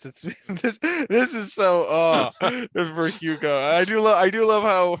 Because it's this is so for Hugo. I do love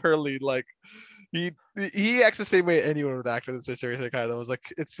how Hurley like he acts the same way anyone would act in this situation. Kind of was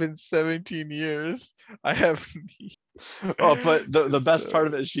like, it's been 17 years. I have. Oh, but the best part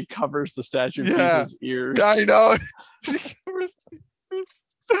of it is she covers the statue of Jesus' ears. I know. She covers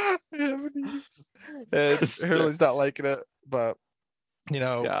the ears. And Hurley's not liking it, but.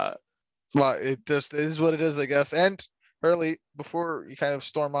 Well, it just is what it is, I guess. And Hurley, before you kind of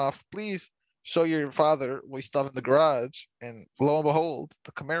storm off, please show your father what we still have in the garage. And lo and behold,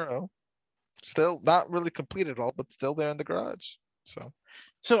 the Camaro, still not really complete at all, but still there in the garage.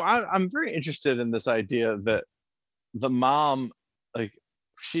 So I'm very interested in this idea that the mom, like,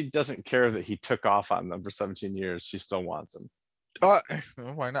 she doesn't care that he took off on them for 17 years. She still wants him.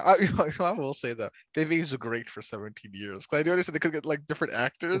 Why not? I will say that they've aged great for 17 years. I do understand they could get like different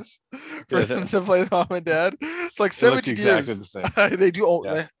actors for them to play mom and dad. It's like 17 years. Exactly the same. They do.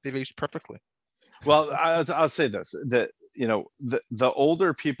 They've aged perfectly. Well, I'll say this: that the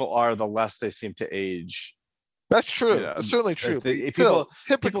older people are, the less they seem to age. That's true. That's certainly true.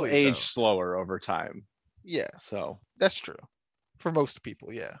 People age slower over time. Yeah. So that's true for most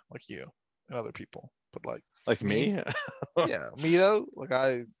people. Yeah, like you and other people, but like me. Yeah, me though. Like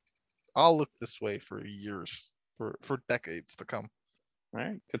I'll look this way for years, for decades to come. All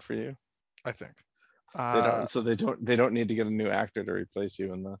right, good for you. I think. They don't need to get a new actor to replace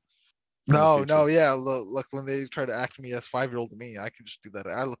you in the in the No, future. no, yeah. Look, when they try to act me as 5-year-old me, I can just do that.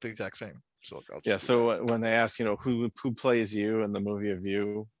 I look the exact same. So look, I'll Yeah. just do that. So when they ask, who plays you in the movie of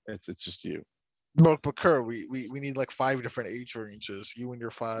you, it's just you. But Kerr, we need like 5 different age ranges. You when you're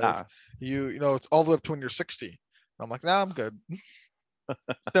 5, Nah. it's all the way up to when you're 60. I'm like, nah, I'm good.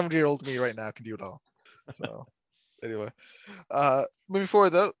 70-year-old me right now can do it all. So anyway, moving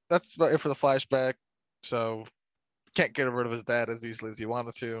forward though, that's about it for the flashback. So can't get rid of his dad as easily as he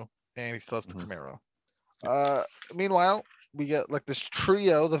wanted to, and he still has the Mhm. Camaro. Uh, Meanwhile, we get like this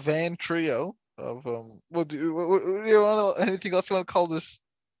trio, the van trio of do you want anything else you want to call this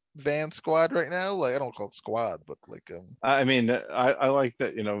van squad right now? Like I don't call it squad, but like I mean, I like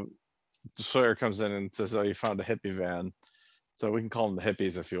that. Sawyer comes in and says, "Oh, you found a hippie van," so we can call them the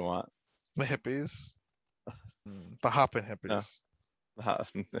hippies if you want. the hippies, the hopping Yeah. hippies.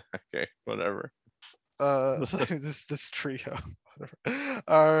 Okay, whatever. So this trio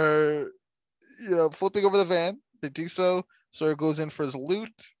are flipping over the van. They do so. Sawyer goes in for his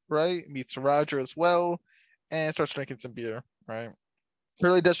loot, right? Meets Roger as well, and starts drinking some beer, right?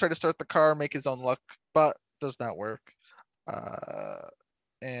 Hurley does try to start the car, make his own luck, but does not work. Uh,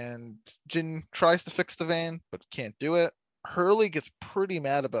 and Jin tries to fix the van, but can't do it. Hurley gets pretty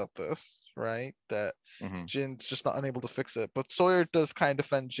mad about this, right? That Hmm. Jin's just not unable to fix it. But Sawyer does kind of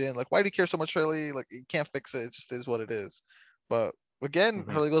defend Jin, like, why do you care so much, Hurley? Like, you can't fix it. It just is what it is. But again,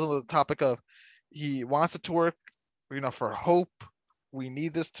 Hmm. Hurley goes on the topic of he wants it to work, for hope. We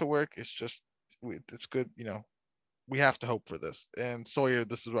need this to work. It's just, it's good, we have to hope for this. And Sawyer,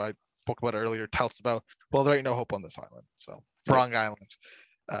 this is what I spoke about earlier, touts about, well, there ain't no hope on this island. So, Yep. wrong island.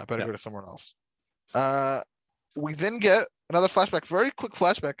 Better go Yep. to somewhere else. We then get another flashback, very quick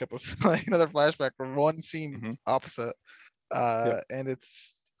flashback episode, like another flashback from one scene Hmm. opposite. Yep. And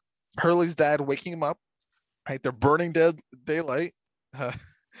it's Hurley's dad waking him up. Right, they're burning dead daylight. Uh,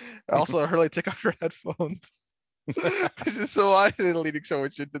 Also, Hurley, take off your headphones. Just so I didn't leading so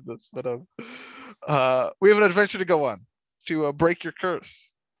much into this, but we have an adventure to go on to break your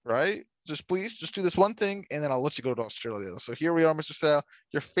curse, right? Please, just do this one thing, and then I'll let you go to Australia. So here we are, Mr. Sal.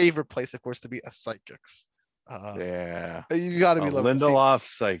 Your favorite place, of course, to be a psychic's. Yeah. You got to A be loving to see. Lindelof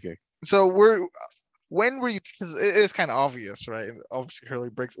psychic. So when were you? Because it is kind of obvious, right? Obviously, Hurley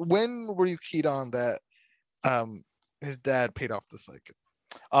breaks. When were you keyed on that? Um, his dad paid off the psychic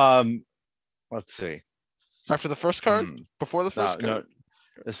Um, let's see. after the first card, Hmm. before the No, first no.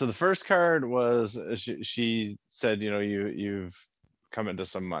 card. So the first card was she said, you've come into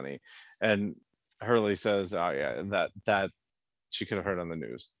some money, and Hurley says, oh yeah, that she could have heard on the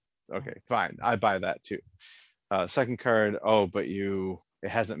news. Okay, fine, I buy that too. Second card, oh, but it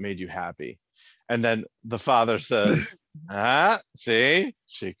hasn't made you happy. And then the father says, see,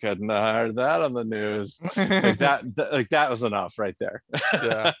 she couldn't have heard that on the news. Like that was enough right there.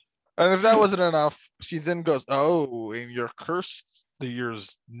 Yeah. And if that wasn't enough, she then goes, "Oh, and you're cursed.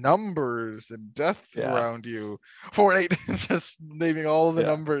 There's numbers and death Yeah, around you." 4 8, just naming all the yeah,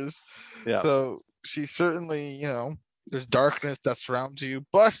 numbers. yeah. So she certainly, there's darkness that surrounds you,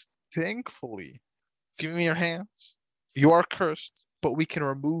 but thankfully, give me your hands. You are cursed, but we can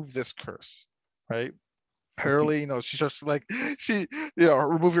remove this curse, right? Hurley, she starts like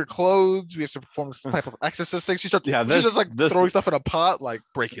remove your clothes. We have to perform this type of exorcist thing. She starts Yeah, she's just like this throwing stuff in a pot, like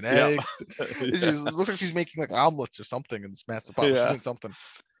breaking yeah. eggs. She Yeah, looks like she's making like omelets or something in this massive pot, but she's yeah, doing something.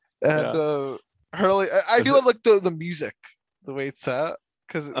 And yeah. Hurley, I do Is it? love like the music, the way it's set,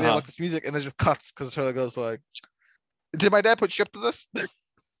 because they have Uh-huh. like this music and then just cuts because Hurley goes like, "Did my dad put you up to this?" you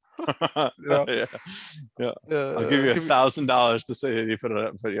know, Yeah, yeah. I'll give you give me $1,000 to say that you put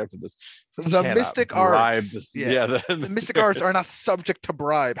you up to this. You the cannot mystic bribe arts. this. Yeah, Yeah, the the mystic Mr. arts are not subject to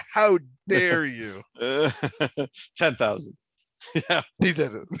bribe. How dare you? 10,000. Yeah. He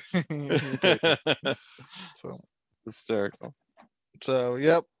did it. He did it. So, Hysterical.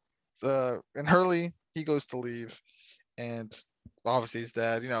 yep. And Hurley, he goes to leave, and obviously his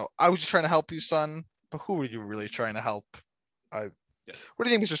dad. I was just trying to help you, son. But who were you really trying to help? I. Yeah. What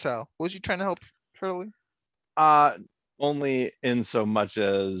do you think, Mr. Sal? Was you trying to help Hurley? Uh, Only in so much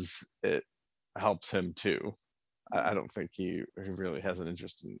as it helps him too. I don't think he really has an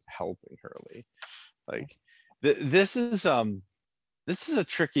interest in helping Hurley. Like this is a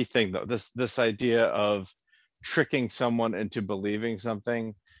tricky thing though. This idea of tricking someone into believing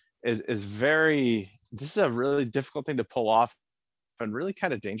something is very. This is a really difficult thing to pull off and really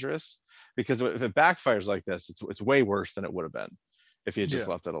kind of dangerous because if it backfires like this, it's way worse than it would have been if you had just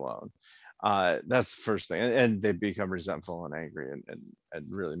Yeah. left it alone. That's the first thing, and they become resentful and angry and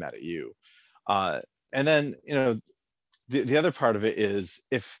really mad at you. And then the other part of it is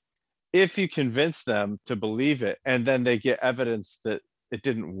if you convince them to believe it and then they get evidence that it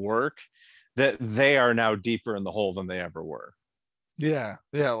didn't work, that they are now deeper in the hole than they ever were. Yeah.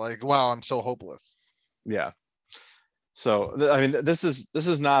 Like, wow, I'm so hopeless. Yeah. So I mean, this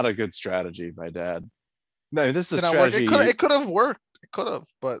is not a good strategy, my dad. No, this is Did a not work. It strategy. could have worked. It could have,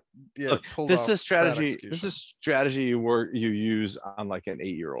 but yeah, Look, it pulled this off is bad strategy. This execution. is strategy you use on like an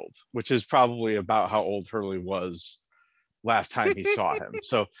 8-year-old, which is probably about how old Hurley was last time he saw him.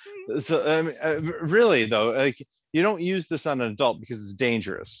 So I mean, really though, like you don't use this on an adult because it's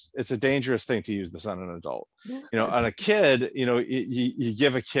dangerous. It's a dangerous thing to use this on an adult. On a kid, you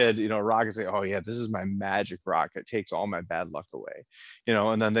give a kid, a rock and say, oh yeah, this is my magic rock. It takes all my bad luck away,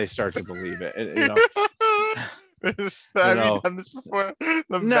 and then they start to believe it. Have you done this before? The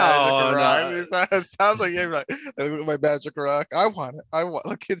magic No, rock. It sounds like you're like my magic rock. I want it. I want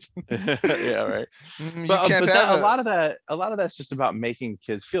the kids. Yeah, right. You But can't but have that, it. a lot of that's just about making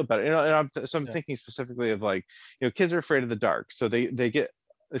kids feel better. And I'm Yeah. thinking specifically of like, kids are afraid of the dark, so they get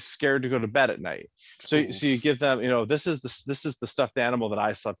scared to go to bed at night. So you give them, this is the stuffed animal that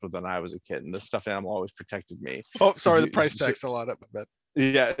I slept with when I was a kid, and this stuffed animal always protected me. Oh, sorry, the price tag's a lot up. I bet.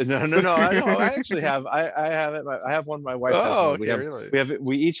 Yeah, no, I know. I actually have. I have it. I have one. My wife has Oh, one. okay, really?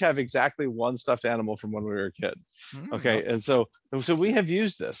 We each have exactly one stuffed animal from when we were a kid. Okay, and so we have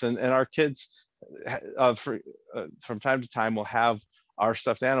used this, and our kids, from time to time, will have our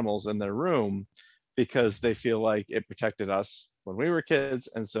stuffed animals in their room because they feel like it protected us when we were kids,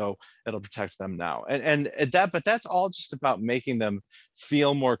 and so it'll protect them now. But that's all just about making them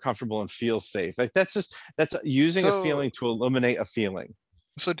feel more comfortable and feel safe. Like that's using a feeling to eliminate a feeling.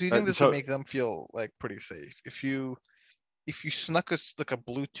 So do you think this would make them feel like pretty safe if you snuck a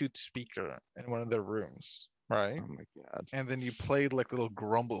Bluetooth speaker in one of their rooms, right? Oh my god! And then you played like little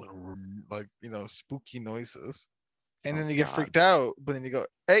grumble, like spooky noises, and then you get freaked out, but then you go,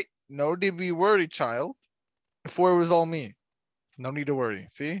 "Hey, no need to be worried, child. Before it was all me. No need to worry.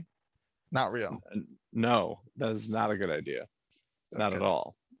 See, not real." No, that is not a good idea. Not at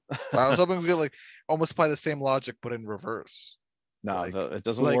all. I was hoping we could like almost apply the same logic, but in reverse. No, it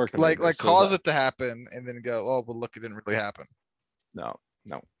doesn't like, work. Like cause it to happen, and then go, "Oh, but look, it didn't really happen." No,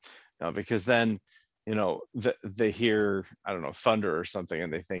 because then, they hear, I don't know, thunder or something,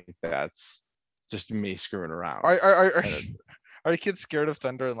 and they think that's just me screwing around. Are your kids scared of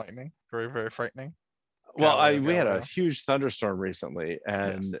thunder and lightning? Very, very frightening. Well, we had a huge thunderstorm recently,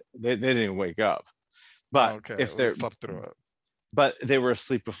 and they didn't even wake up. But if they slept through it. But they were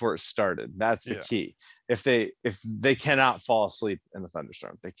asleep before it started. That's the key. If they cannot fall asleep in the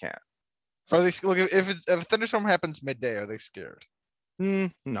thunderstorm, they can't. Are they look if a thunderstorm happens midday? Are they scared?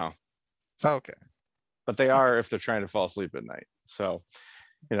 No. Okay. But they are if they're trying to fall asleep at night. So,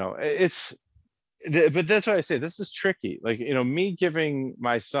 but that's why I say this is tricky. Like, me giving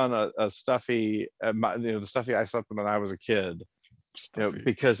my son a stuffy, the stuffy I slept with when I was a kid,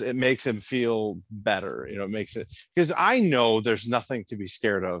 because it makes him feel better. It makes it, because I know there's nothing to be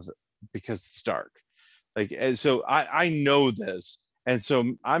scared of because it's dark. Like, and so I know this, and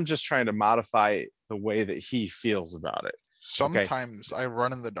so I'm just trying to modify the way that he feels about it. Sometimes I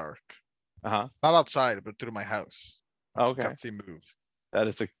run in the dark. Not outside, but through my house. That's a gutsy move. That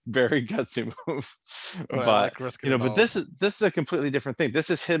is a very gutsy move. But but this is a completely different thing. This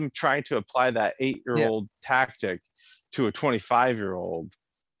is him trying to apply that 8-year-old tactic to a 25-year-old.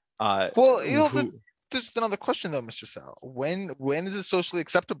 There's another question though, Mr. Sal. When is it socially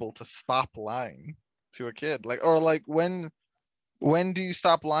acceptable to stop lying to a kid? When do you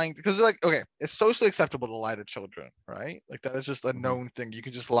stop lying? Because it's socially acceptable to lie to children, right? Like that is just a known thing. You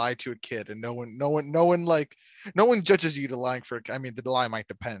can just lie to a kid, and no one judges you to lying for. I mean, the lie might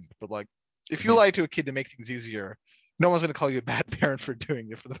depend, but like if you lie to a kid to make things easier, no one's gonna call you a bad parent for doing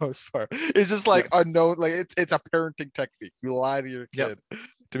it for the most part. It's just like unknown. Like it's a parenting technique. You lie to your kid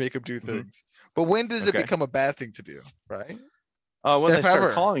to make him do things. But when does it become a bad thing to do, right? When they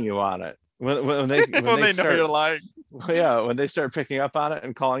start calling you on it. When they know you're lying. Yeah, when they start picking up on it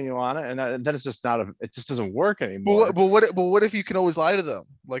and calling you on it, and then it's just it just doesn't work anymore. But what if you can always lie to them?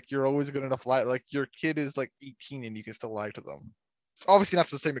 Like you're always a good enough lie. Like your kid is like 18 and you can still lie to them. Obviously not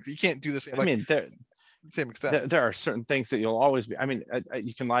to the same extent. You can't do the same. Like, I mean, same extent. There are certain things that you'll always be. I mean,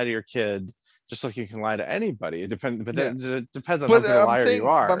 you can lie to your kid just like you can lie to anybody. It depends, but it depends on how good a liar you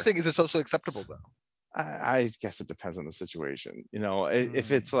are. But I'm saying, is it socially acceptable though? I guess it depends on the situation.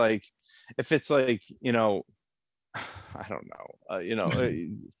 If it's like, I don't know.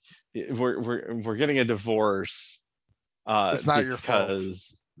 We're getting a divorce. It's not your fault.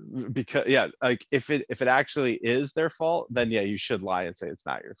 Because like if it actually is their fault, then you should lie and say it's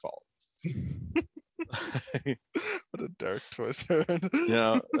not your fault. What a dark twist.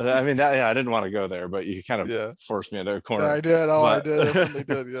 Yeah. I mean that, yeah, I didn't want to go there, but you kind of forced me into a corner. I did. Oh, I But did. Definitely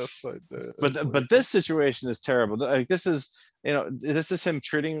did. Yes, I did. but this situation is terrible. Like this is, this is him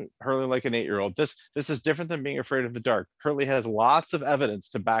treating Hurley like an 8-year-old. This is different than being afraid of the dark. Hurley has lots of evidence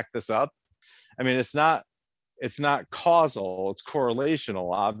to back this up. I mean, it's not causal, it's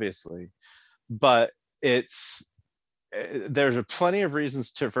correlational, obviously, but there's plenty of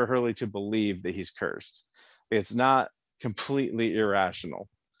reasons for Hurley to believe that he's cursed. It's not completely irrational,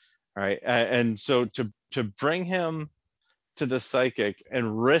 right? And so to bring him to the psychic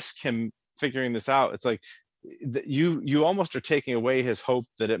and risk him figuring this out, it's like you almost are taking away his hope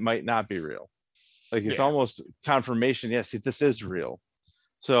that it might not be real. Like it's almost confirmation. Yes, this is real.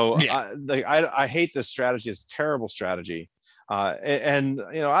 So I hate this strategy. It's a terrible strategy. And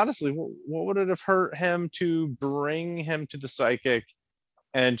honestly, what would it have hurt him to bring him to the psychic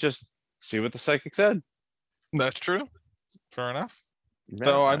and just see what the psychic said? That's true. Fair enough. Yeah,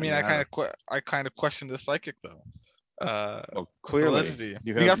 So I mean, I kind of question the psychic though. Well, clearly, validity.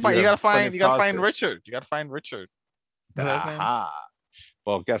 You gotta find Richard. You gotta find Richard. Is that his name?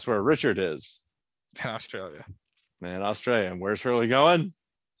 Well, guess where Richard is? In Australia. In Australia. And where's Hurley going?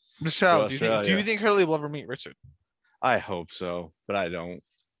 Michelle, do you think Hurley will ever meet Richard? I hope so, but I don't.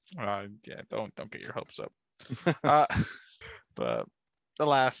 Yeah, don't get your hopes up. But the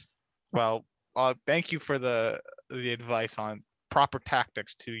last, thank you for the advice on proper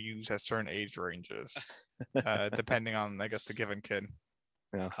tactics to use at certain age ranges, depending on, I guess, the given kid.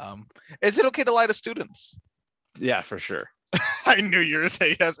 Yeah. Is it okay to lie to students? Yeah, for sure. I knew you were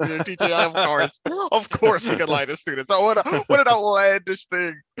saying yes to your teacher. Of course, you can lie to students. Oh, what an outlandish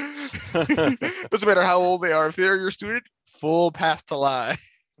thing! Doesn't matter how old they are. If they're your student, full pass to lie.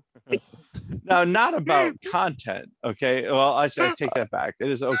 No, not about content. Okay. Well, I take that back. It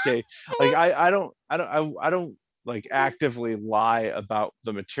is okay. Like I don't like actively lie about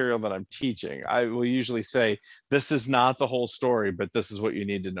the material that I'm teaching. I will usually say, this is not the whole story, but this is what you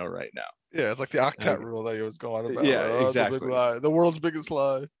need to know right now. Yeah, it's like the octet rule that you was going about. Yeah, like, exactly. It's a big lie. The world's biggest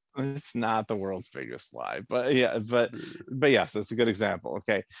lie. It's not the world's biggest lie, but yes, that's a good example.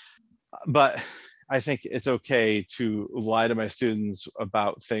 Okay. But I think it's okay to lie to my students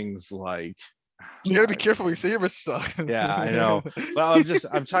about things like, you gotta be careful when you say yourself. Yeah, I know. Well,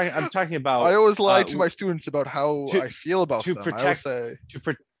 I'm talking about. I always lie to my students about how I feel about them. I always say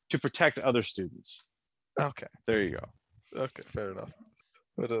to protect other students. Okay. There you go. Okay, fair enough.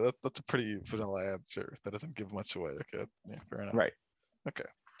 But that's a pretty vanilla answer. That doesn't give much away. Okay. Yeah, fair enough. Right. Okay.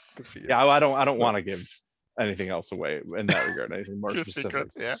 Good for you. Yeah, I don't want to give anything else away in that regard. Anything more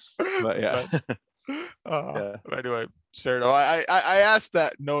specific. Secrets, yeah. But yeah. But anyway, sure. No, I asked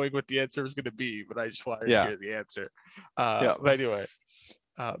that knowing what the answer was going to be, but I just wanted to hear the answer. But anyway,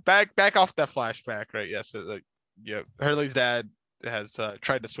 back off that flashback, right? Yes. Hurley's dad has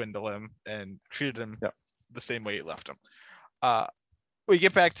tried to swindle him and treated him the same way he left him. We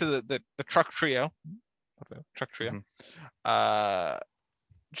get back to the truck trio. Mm-hmm.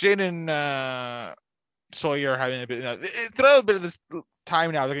 Jin and Sawyer having a bit, throughout a bit of this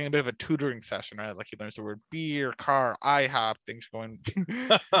time now, they're getting a bit of a tutoring session, right? Like he learns the word beer, car, IHOP, things going.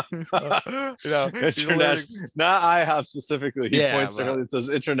 Not IHOP specifically. He points to it says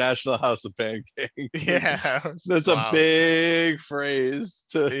International House of Pancakes. Yeah, that's a big phrase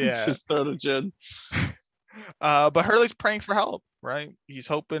to just throw to Jin. But Hurley's praying for help, right? He's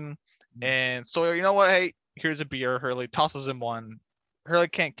hoping, and Sawyer, you know what? Hey, here's a beer. Hurley tosses him one. Hurley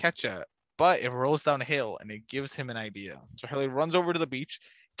can't catch it, but it rolls down a hill and it gives him an idea. So Hurley runs over to the beach,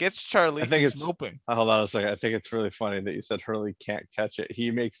 gets Charlie. I think it's moping. Hold on a second. I think it's really funny that you said Hurley can't catch it.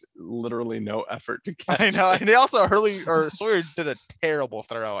 He makes literally no effort to catch it. I know. And they also Sawyer did a terrible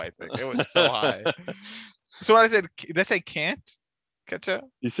throw. I think it was so high. So what I said, did I say can't catch it?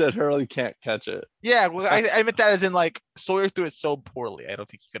 You said Hurley can't catch it. Yeah, well, I meant that as in like Sawyer threw it so poorly. I don't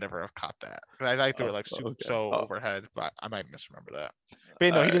think he could ever have caught that. I threw it like overhead, but I might misremember that.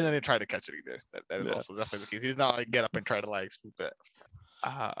 But no, he didn't even try to catch it either. That is also definitely the case. He did not like get up and try to like swoop it.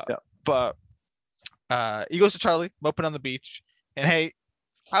 But he goes to Charlie, moping on the beach, and hey,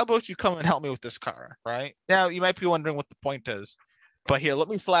 how about you come and help me with this car? Right now, you might be wondering what the point is, but here, let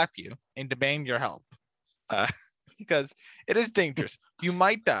me flap you and demand your help. Because it is dangerous. You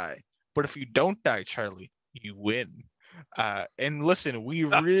might die, but if you don't die, Charlie, you win. And listen, we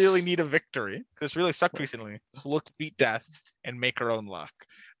really need a victory. This really sucked recently. So let's beat death and make our own luck.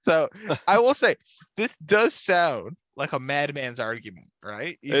 So I will say, this does sound like a madman's argument,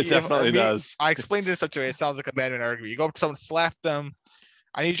 right? It definitely does. I explained it in such a way, it sounds like a madman argument. You go up to someone, slap them.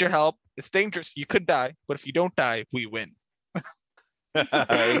 I need your help. It's dangerous. You could die, but if you don't die, we win.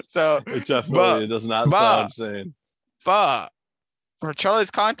 So, It definitely but does not but sound sane. but for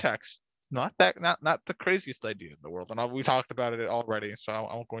Charlie's context, not the craziest idea in the world, and we talked about it already, so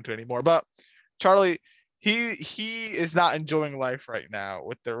I won't go into it anymore. But Charlie, he is not enjoying life right now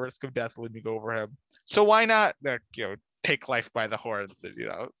with the risk of death looming over him. So why not, take life by the horns?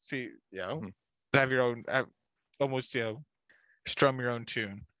 See, have your own, almost strum your own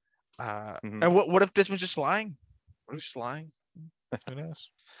tune. Mhm. And what if this was just lying? What if just lying? Who knows?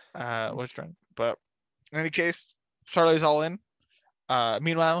 Was drunk, but in any case, Charlie's all in.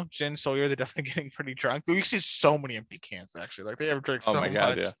 Meanwhile, Jin, Sawyer, they're definitely getting pretty drunk. We see so many empty cans actually. Like they ever drink Oh so my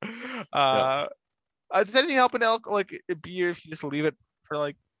God, much. yeah. Uh, does anything help in like a beer if you just leave it for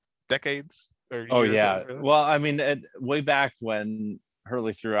like decades or Oh years? yeah. Well, I mean, way back when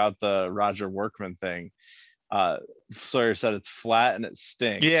Hurley threw out the Roger Workman thing, uh, Sawyer said it's flat and it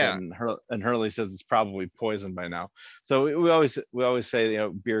stinks, Yeah. and Hurley says it's probably poisoned by now. So we always say,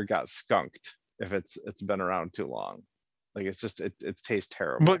 beer got skunked if it's been around too long. Like it's just it tastes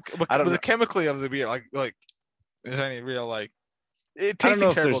terrible. I But don't the know. chemically of the beer, like is there any real like it I don't tasting know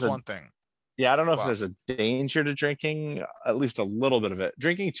if terrible there's is a one thing. Yeah, I don't know if Well, there's a danger to drinking at least a little bit of it.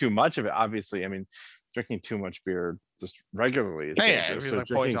 Drinking too much of it, obviously, I mean, drinking too much beer just regularly is yeah, it dangerous. feels So like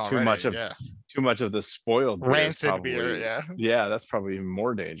poison drinking too already. much of Yeah, the spoiled beer is rancid beer. probably, Yeah. yeah, that's probably even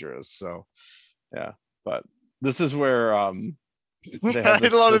more dangerous. So yeah, but this is where they have I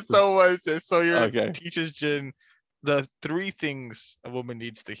love it this so much. Sawyer okay. teaches Jin the three things a woman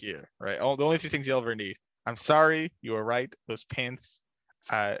needs to hear, right? Oh, the only three things you'll ever need. I'm sorry, you were right. Those pants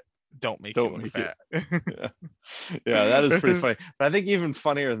don't make you Don't look make it. fat. Yeah. Yeah, that is pretty funny. But I think even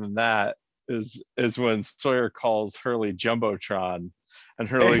funnier than that is when Sawyer calls Hurley Jumbotron and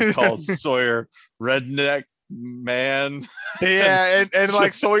Hurley calls Sawyer redneck man. And Yeah, and so,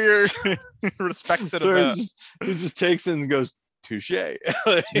 like Sawyer respects it a Sawyer bit. just takes it and goes, touche.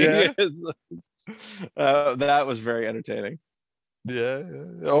 Like, Yeah, that was very entertaining. yeah,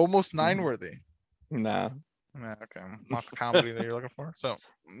 almost Mhm. nine worthy. Nah. Yeah, okay, not the comedy that you're looking for. So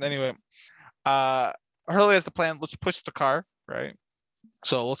anyway, uh, Hurley has the plan. Let's push the car, right?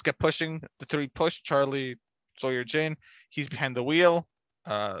 So let's get pushing. The three push. Charlie, Sawyer, Jane. He's behind the wheel.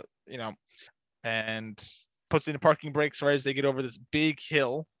 Uh, you know, and puts in the parking brakes right as they get over this big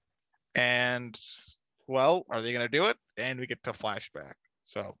hill. And well, are they gonna do it? And we get to flashback.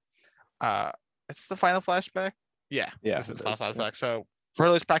 So uh is this the final flashback? Yeah, Yeah, this is it the final is. Yeah. flashback. So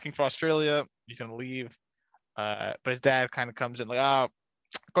Furley's packing for Australia. He's gonna leave. But his dad kind of comes in like, oh,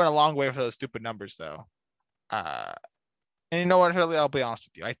 going a long way for those stupid numbers though. Uh and you know what, Hurley, I'll be honest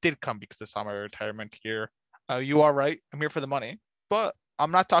with you. I did come because I saw my retirement here. You are right. I'm here for the money, but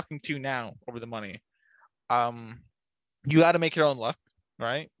I'm not talking to you now over the money. Um, you got to make your own luck,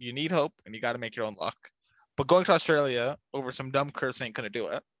 right? You need hope, and you got to make your own luck. But going to Australia over some dumb curse ain't gonna do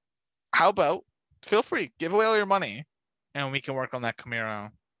it. How about feel free, give away all your money, and we can work on that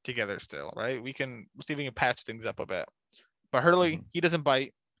Camaro together still, right? We can see if we can patch things up a bit. But Hurley, Mhm. he doesn't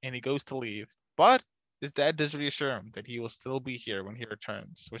bite, and he goes to leave. But his dad does reassure him that he will still be here when he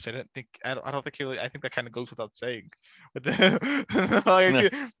returns, which I didn't think. I don't think he really. I think that kind of goes without saying. But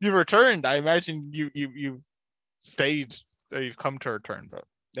like, Yeah. you returned. I imagine you've stayed. You've come to return. But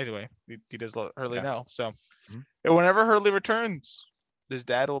anyway, he does let Hurley Yeah. know. So Mhm. whenever Hurley returns, his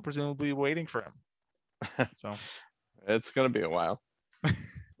dad will presumably be waiting for him. So It's gonna be a while.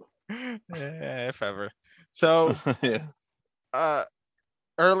 if ever. So Yeah. uh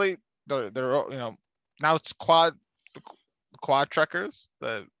early they're now it's quad trekkers,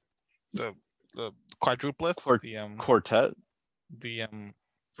 the the quadruplets, Quartet. the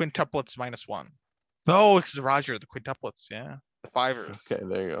quintuplets minus one. No, it's Roger, the quintuplets, yeah. The fivers. Okay,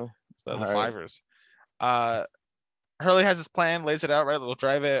 there you go. The All right. fivers. Uh Hurley has his plan, lays it out, right? We'll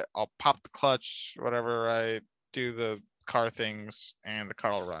drive it, I'll pop the clutch, whatever, right? Do the car things and the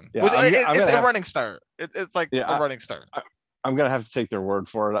car will run. Yeah, I'm It's gonna a have running start. It's like yeah, a running start. I, I'm gonna have to take their word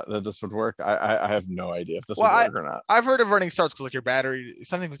for it that this would work. I have no idea if this Well, would work or not. I've heard of running starts because like your battery,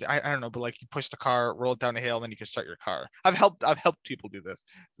 something with I don't know, but like you push the car, roll it down the hill, and then you can start your car. I've helped people do this.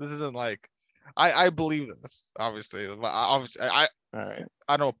 So this isn't like I believe this obviously. But obviously All right.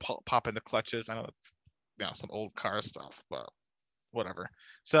 I know pop in the clutches. I know it's some old car stuff, but whatever.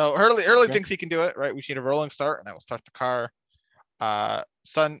 So Hurley Okay. thinks he can do it, right? We need a rolling start, and I will start the car.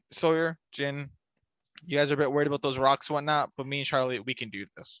 Son Sawyer, Jin, you guys are a bit worried about those rocks and whatnot, but me and Charlie, we can do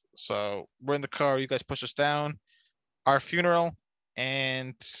this. So we're in the car. You guys push us down. Our funeral,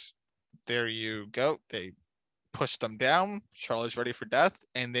 and there you go. They push them down. Charlie's ready for death,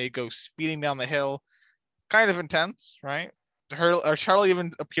 and they go speeding down the hill. Kind of intense, right? Charlie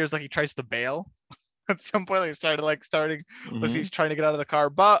even appears like he tries to bail. At some point, like, he's trying to like starting. Let's see, Mhm. he's trying to get out of the car,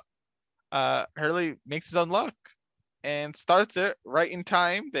 but Hurley makes his own luck and starts it right in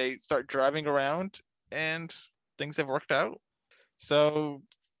time. They start driving around, and things have worked out. So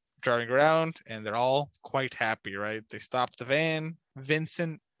driving around, and they're all quite happy, right? They stop the van.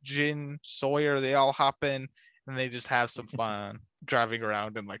 Vincent, Jin, Sawyer, they all hop in, and they just have some fun driving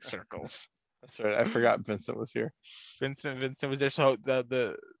around in like circles. That's right. I forgot Vincent was here. Vincent was there, so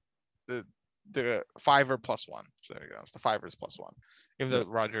the the fiver plus one. So there you go. It's the fivers plus one. Even though Yep.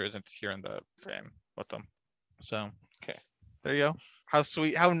 Roger isn't here in the van with them. So Okay. there you go. How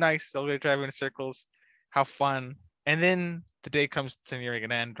sweet, how nice. They'll go driving in circles. How fun. And then the day comes to nearing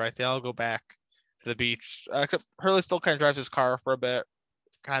an end, right? They all go back to the beach. Hurley still kind of drives his car for a bit.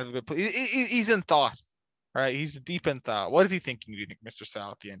 Kind of a good place. He's in thought, right? He's deep in thought. What is he thinking, do you think, Mr.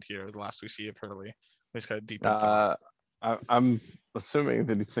 Sal, at the end here, the last we see of Hurley? He's kind of deep in thought. I'm assuming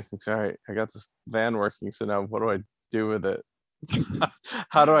that he's thinking, all right, I got this van working, so now what do I do with it?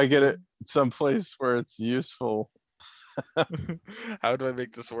 How do I get it someplace where it's useful? How do I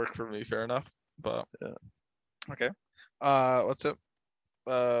make this work for me? Fair enough. But Yeah. okay. What's up?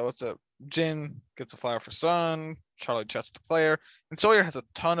 What's up? Jin gets a flower for Sun. Charlie chats with Claire, and Sawyer has a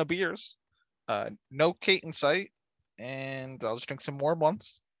ton of beers. No Kate in sight, and I'll just drink some more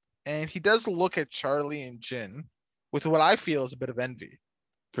once. And he does look at Charlie and Jin with what I feel is a bit of envy.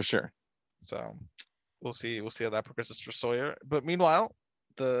 For sure. So we'll see. We'll see how that progresses for Sawyer. But meanwhile,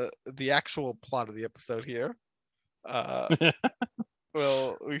 the actual plot of the episode here. Uh,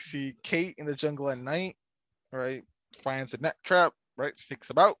 well, we see Kate in the jungle at night, right? Finds a net trap, right? Sneaks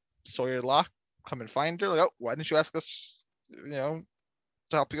about. Sawyer Locke come and find her. Like, oh, why didn't you ask us, to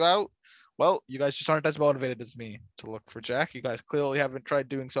help you out? Well, you guys just aren't as motivated as me to look for Jack. You guys clearly haven't tried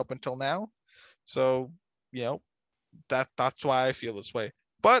doing so up until now. So, you know, that's why I feel this way.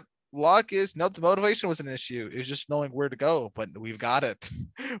 But Locke is no, the motivation was an issue. It's just knowing where to go. But we've got it.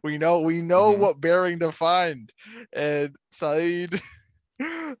 We know Mhm. what bearing to find. And Saeed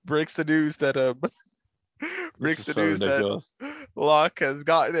breaks the news that This is so ridiculous. Locke has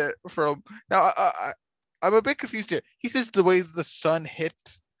gotten it from. Now I'm a bit confused here. He says the way the sun hit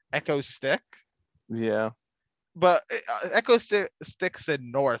Echo's stick, Yeah. but stick said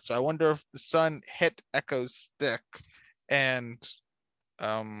north, so I wonder if the sun hit Echo's stick and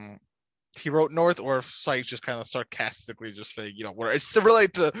um he wrote north, or if Sight just kind of sarcastically just saying, where it's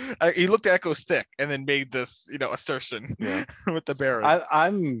related to. He looked at Echo's stick and then made this, assertion Yeah. with the bearing.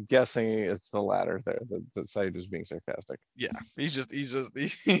 I'm guessing it's the latter there, that Said is being sarcastic. Yeah, he's just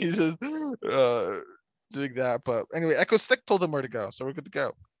doing that. But anyway, Echo Stick told him where to go, so we're good to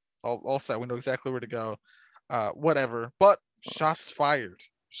go. All set. We know exactly where to go. Whatever. But shots fired.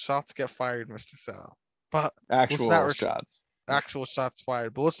 Shots get fired, Mr. Sal. But let's not Actual shots. actual shots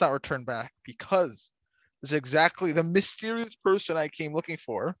fired. But let's not return back, because this is exactly the mysterious person I came looking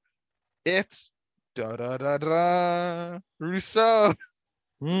for. It's da da da da Rousseau.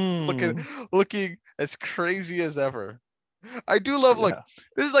 looking Hmm. looking as crazy as ever. I do love, like, Yeah.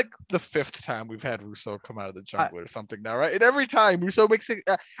 this is like the fifth time we've had Rousseau come out of the I, jungle or something now, right? And every time Rousseau makes it,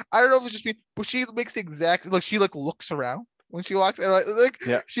 I don't know if it's just me, but she makes the exact, like, she like looks around when she walks, and like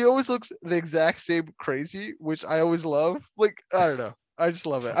yeah. she always looks the exact same crazy, which I always love. Like, I don't know, I just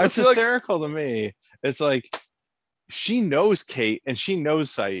love it. I It's feel like hysterical to me. It's like she knows Kate and she knows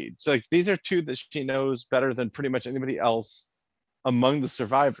Saeed. So like these are two that she knows better than pretty much anybody else among the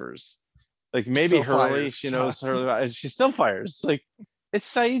survivors. Like maybe still Hurley, fires she knows shots, Hurley, and she still fires. It's like it's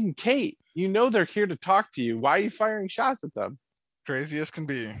Saeed and Kate. You know they're here to talk to you. Why are you firing shots at them? crazy as can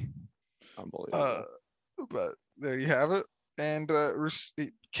be. Uh, Unbelievable. but there you have it. And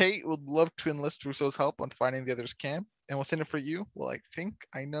Kate would love to enlist Rousseau's help on finding the other's camp. And what's in it for you? Well, I think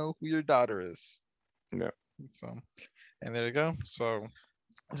I know who your daughter is. Yeah. So, and there you go. So,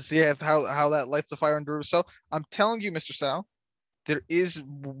 to see how that lights the fire under Rousseau, I'm telling you, Mr. Sal, there is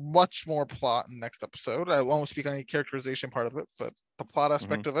much more plot in the next episode. I won't speak on any characterization part of it, but the plot Hmm.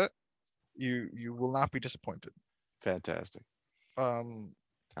 aspect of it, you will not be disappointed. Fantastic. Um,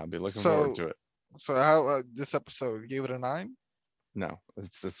 I'll be looking forward so to it. so how this episode, you gave it a 9? No,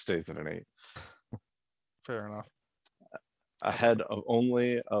 it stays at an 8. Fair enough. Ahead of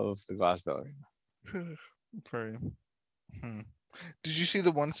only of the glass ballerina. Very. Hmm. Did you see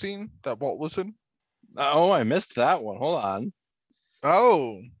the one scene that Walt was in? Oh, I missed that one. Hold on.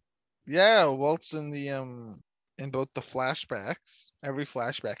 Oh, yeah, Walt's in the in both the flashbacks. Every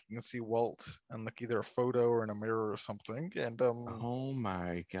flashback you can see Walt in like either a photo or in a mirror or something, Oh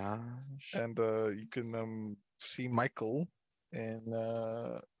my gosh. and you can see Michael in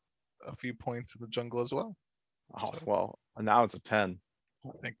a few points in the jungle as well. Oh So well, now it's a 10.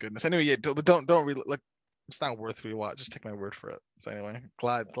 Thank goodness. Anyway, yeah, but don't really like. It's not worth rewatch. Just take my word for it. So anyway,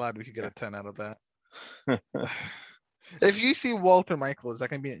 glad we could get a 10 out of that. If you see Walter Michael, is that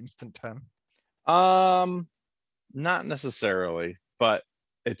gonna be an instant 10? Not necessarily, but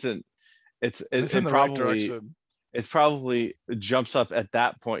it's an it's It's it, in it the right probably direction. it probably jumps up at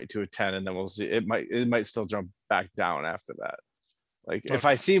that point to a 10, and then we'll see. It might still jump back down after that. Like if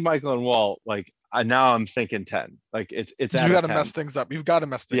I Okay. see Michael and Walt, like now I'm thinking 10. Like it's You at a got to mess 10. things up. You've got to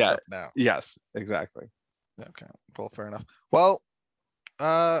mess things Yeah. up now. Yes. Exactly. Okay. Well, fair enough. Well,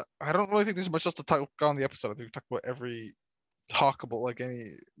 I don't really think there's much else to talk on the episode. I think we talked about every talkable, like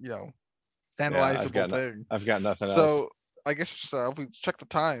any, Yeah. analyzable thing. I've got nothing else. So I guess if we check the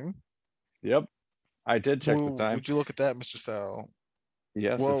time, Yep. I did check the time. would you look at that, Mr. Sal?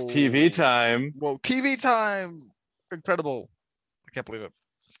 Yes, it's TV Whoa. time. Whoa, TV time. Incredible. I can't believe it.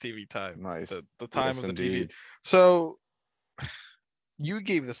 It's TV time. Nice. The time Yes, of the TV. indeed. So you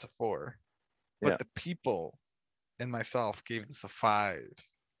gave this a 4, but Yeah. the people and myself gave this a 5.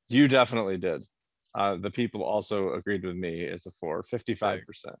 You definitely did. The people also agreed with me. It's a 4,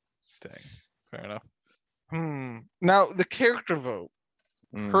 55%. Dang. Fair enough. Now the character vote.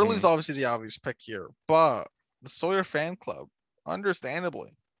 Hurley's obviously the obvious pick here, but the Sawyer fan club,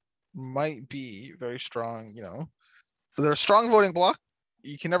 understandably, might be very strong. They're a strong voting block.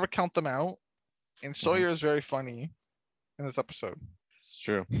 You can never count them out. And Sawyer is very funny in this episode. It's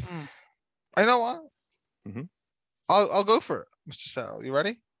true. I know what. Mhm. I'll go for it, Mr. Sal. You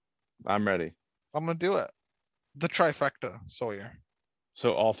ready? I'm ready. I'm gonna do it. The trifecta, Sawyer.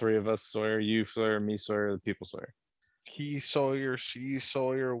 So all three of us, Sawyer, you Sawyer, me Sawyer, the people Sawyer. He Sawyer, she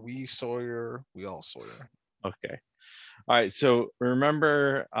Sawyer, we Sawyer, we all Sawyer. Okay. All right. So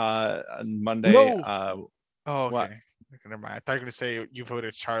remember on Monday. No. Oh, okay. What? Never mind. I thought you were gonna say you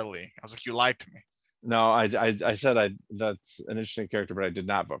voted Charlie. I was like, you lied to me. No, I said that's an interesting character, but I did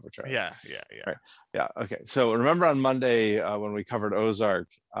not vote for Charlie. Yeah. Right. Yeah. Okay. So remember on Monday when we covered Ozark,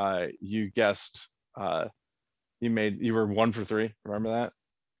 you guessed you were 1 for 3. Remember that?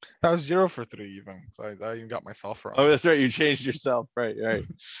 That was 0 for 3 even. So I even got myself wrong. Oh, that's right. You changed yourself. Right.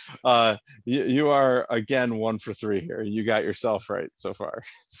 You are again 1 for 3 here. You got yourself right so far.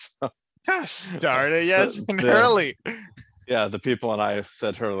 So, gosh darn it, yes, and the- Hurley. Yeah, the people and I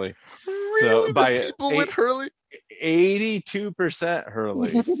said Hurley. Really? So by the people went Hurley? 82%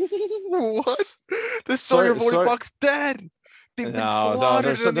 Hurley. What? The Sawyer voting block's dead. They've been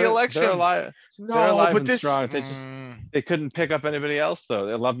slaughtered in the election. They're alive. No, they're alive but and this strong. They couldn't pick up anybody else though.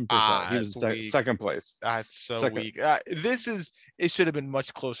 11%. He was that's weak. second place. That's so Second. weak. It should have been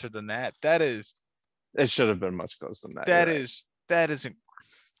much closer than that. It should have been much closer than that. That is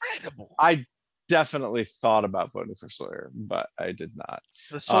incredible. I definitely thought about voting for Sawyer, but I did not.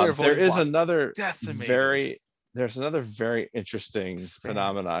 The Sawyer There is block, another decimated. there's another very interesting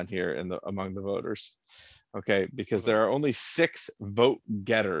phenomenon here among the voters. Okay, because there are only 6 vote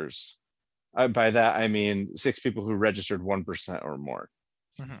getters. By that I mean 6 people who registered 1% or more.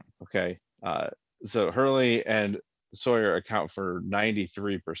 Okay, so Hurley and Sawyer account for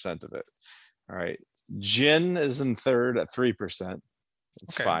 93% of it. All right, Jin is in third at 3%.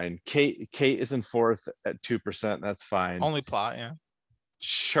 That's fine. Kate is in fourth at 2%. That's fine. Only plot, yeah.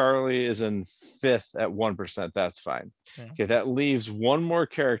 Charlie is in 5th at 1%. That's fine. Okay, that leaves one more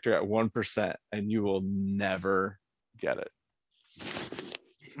character at 1%, and you will never get it.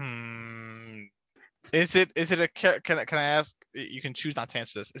 Is it a can I ask? You can choose not to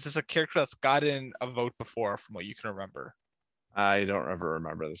answer this. Is this a character that's gotten a vote before, from what you can remember? I don't ever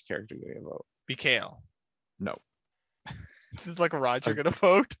remember this character getting a vote. Mikhail. No. This is like Roger gonna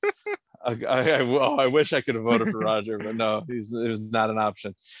vote. I wish I could have voted for Roger, but no, it was not an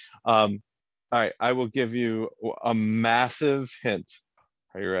option. All right, I will give you a massive hint.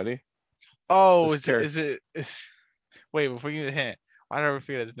 Are you ready? Oh, wait, before you get a hint, why did I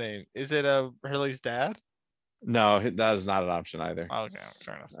forget his name? Is it Hurley's dad? No, that is not an option either. Okay,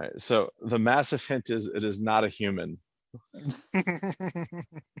 fair enough. All right, so the massive hint is it is not a human.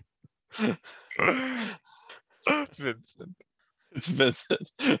 Vincent. It's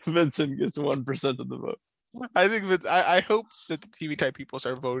Vincent. Vincent gets 1% of the vote. I think I hope that the TV type people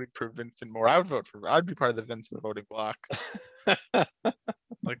start voting for Vincent more. I'd be part of the Vincent voting block.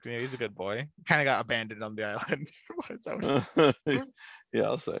 Like, he's a good boy. Kind of got abandoned on the island. Yeah,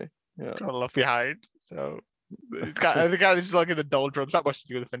 I'll say. Yeah. Kind of left behind. So the guy is like in the doldrums. Not much to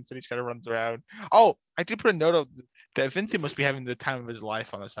do with Vincent. He just kind of runs around. Oh, I did put a note of that Vincent must be having the time of his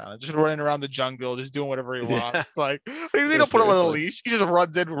life on this island, just running around the jungle, just doing whatever he wants. Yeah. Like they don't put him on a leash. He just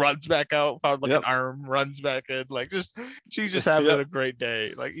runs in, runs back out, found like an arm, runs back in. Like she's just having a great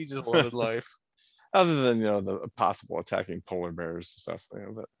day. Like he's just living life. Other than the possible attacking polar bears and stuff. I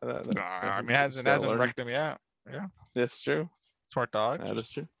mean, He's gotta hasn't learn. wrecked him yet. Yeah, That's true. smart dog. That is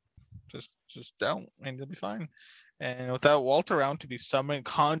true. Just don't, and you'll be fine. And without Walt around to be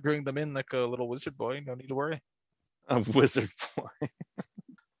conjuring them in like a little wizard boy, no need to worry. A wizard boy.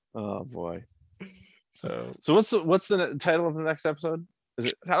 Oh boy. So what's the title of the next episode? Is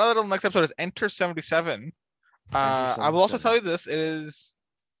it the title of the next episode is Enter 77. I will also 77? tell you this. It is.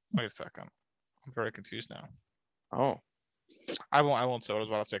 Wait a second. I'm very confused now. Oh, I won't say what I was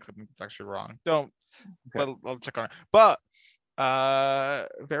about to say because I think it's actually wrong. Don't. okay. But I'll check on it. But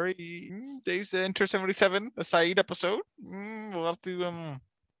very days Enter 77, a Saeed episode. We'll have to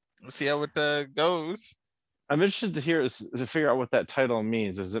see how it goes. I'm interested to figure out what that title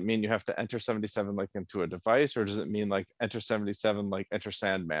means. Does it mean you have to enter 77 like into a device, or does it mean like enter 77 like enter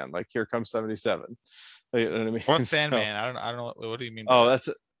Sandman, like here comes 77? You know what I mean? What's Sandman? I don't know. What do you mean? Oh, that's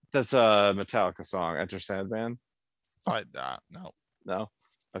a Metallica song, Enter Sandman. No. No.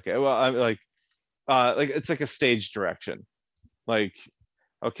 Okay. Well, I'm like it's like a stage direction. Like,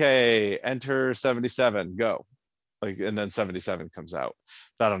 okay, enter 77, go. Like, and then 77 comes out.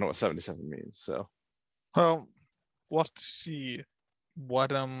 But I don't know what 77 means. So. Well, we'll have to see what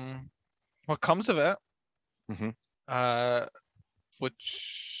comes of it. Mm-hmm.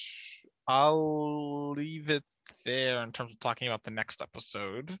 Which I'll leave it there in terms of talking about the next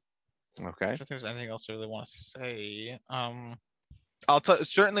episode. Okay. I don't think there's anything else I really want to say.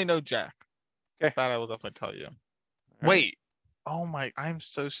 Certainly no Jack. Okay. That I will definitely tell you. All right. Wait. Oh my! I'm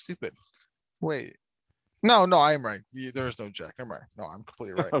so stupid. Wait. No, I'm right. There is no Jack. I'm right. No, I'm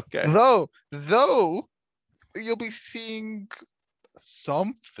completely right. Okay. Though you'll be seeing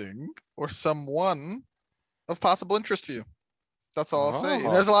something or someone of possible interest to you. That's all I'll say.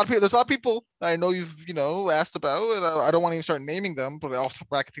 Oh. There's a lot of people I know you've asked about, and I don't want to even start naming them, but I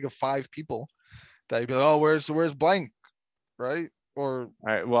can think of 5 people that you'd be like, oh, where's blank, right? Or all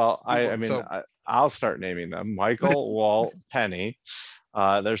right. Well, so, I'll start naming them: Michael, Walt, Penny.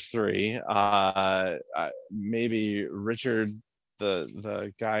 There's 3. Maybe Richard,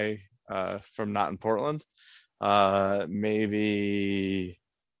 the guy from Not in Portland. Maybe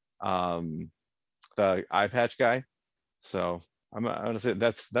the eye patch guy. So I'm gonna say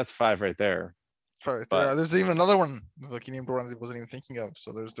that's 5 right there. right there. There's even another one. It's like you named one that I wasn't even thinking of.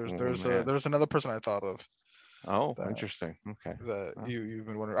 So there's another person I thought of. Oh, interesting. Okay. That you've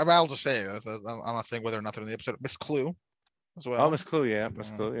been wondering. I mean, I'll just say it. I'm not saying whether or not they're in the episode. Miss Clue, as well. Oh, Miss Clue, yeah, Miss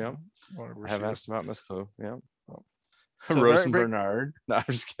Clue, yeah. I have asked about Miss Clue, yeah. So Rose and Bernard. No, I'm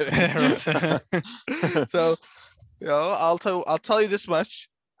just kidding. So, I'll tell you this much.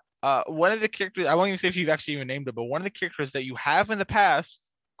 One of the characters, I won't even say if you've actually even named it, but one of the characters that you have in the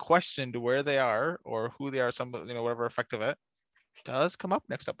past questioned where they are or who they are, whatever effect of it, does come up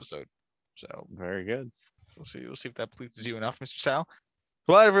next episode. So very good. We'll see if that pleases you enough, Mr. Sal.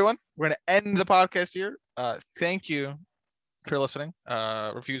 Well, everyone, we're going to end the podcast here. Thank you for listening.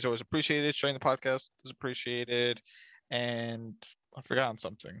 Reviews are always appreciated. Sharing the podcast is appreciated. And I forgot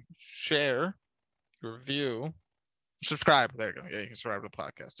something. Share, review, subscribe. There you go. Yeah, you can subscribe to the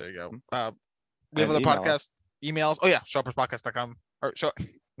podcast. There you go. We have other podcast emails. Oh yeah, showperspodcast.com or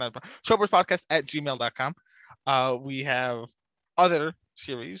showperspodcast@gmail.com. We have other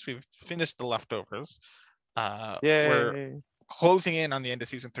series. We've finished The Leftovers. We're closing in on the end of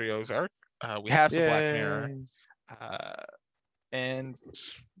season 3 Ozark. We have some Black Mirror. And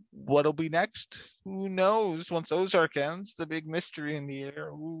what'll be next? Who knows? Once Ozark ends, the big mystery in the air.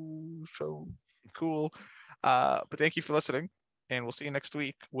 Ooh, so cool. But thank you for listening, and we'll see you next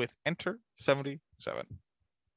week with Enter 77.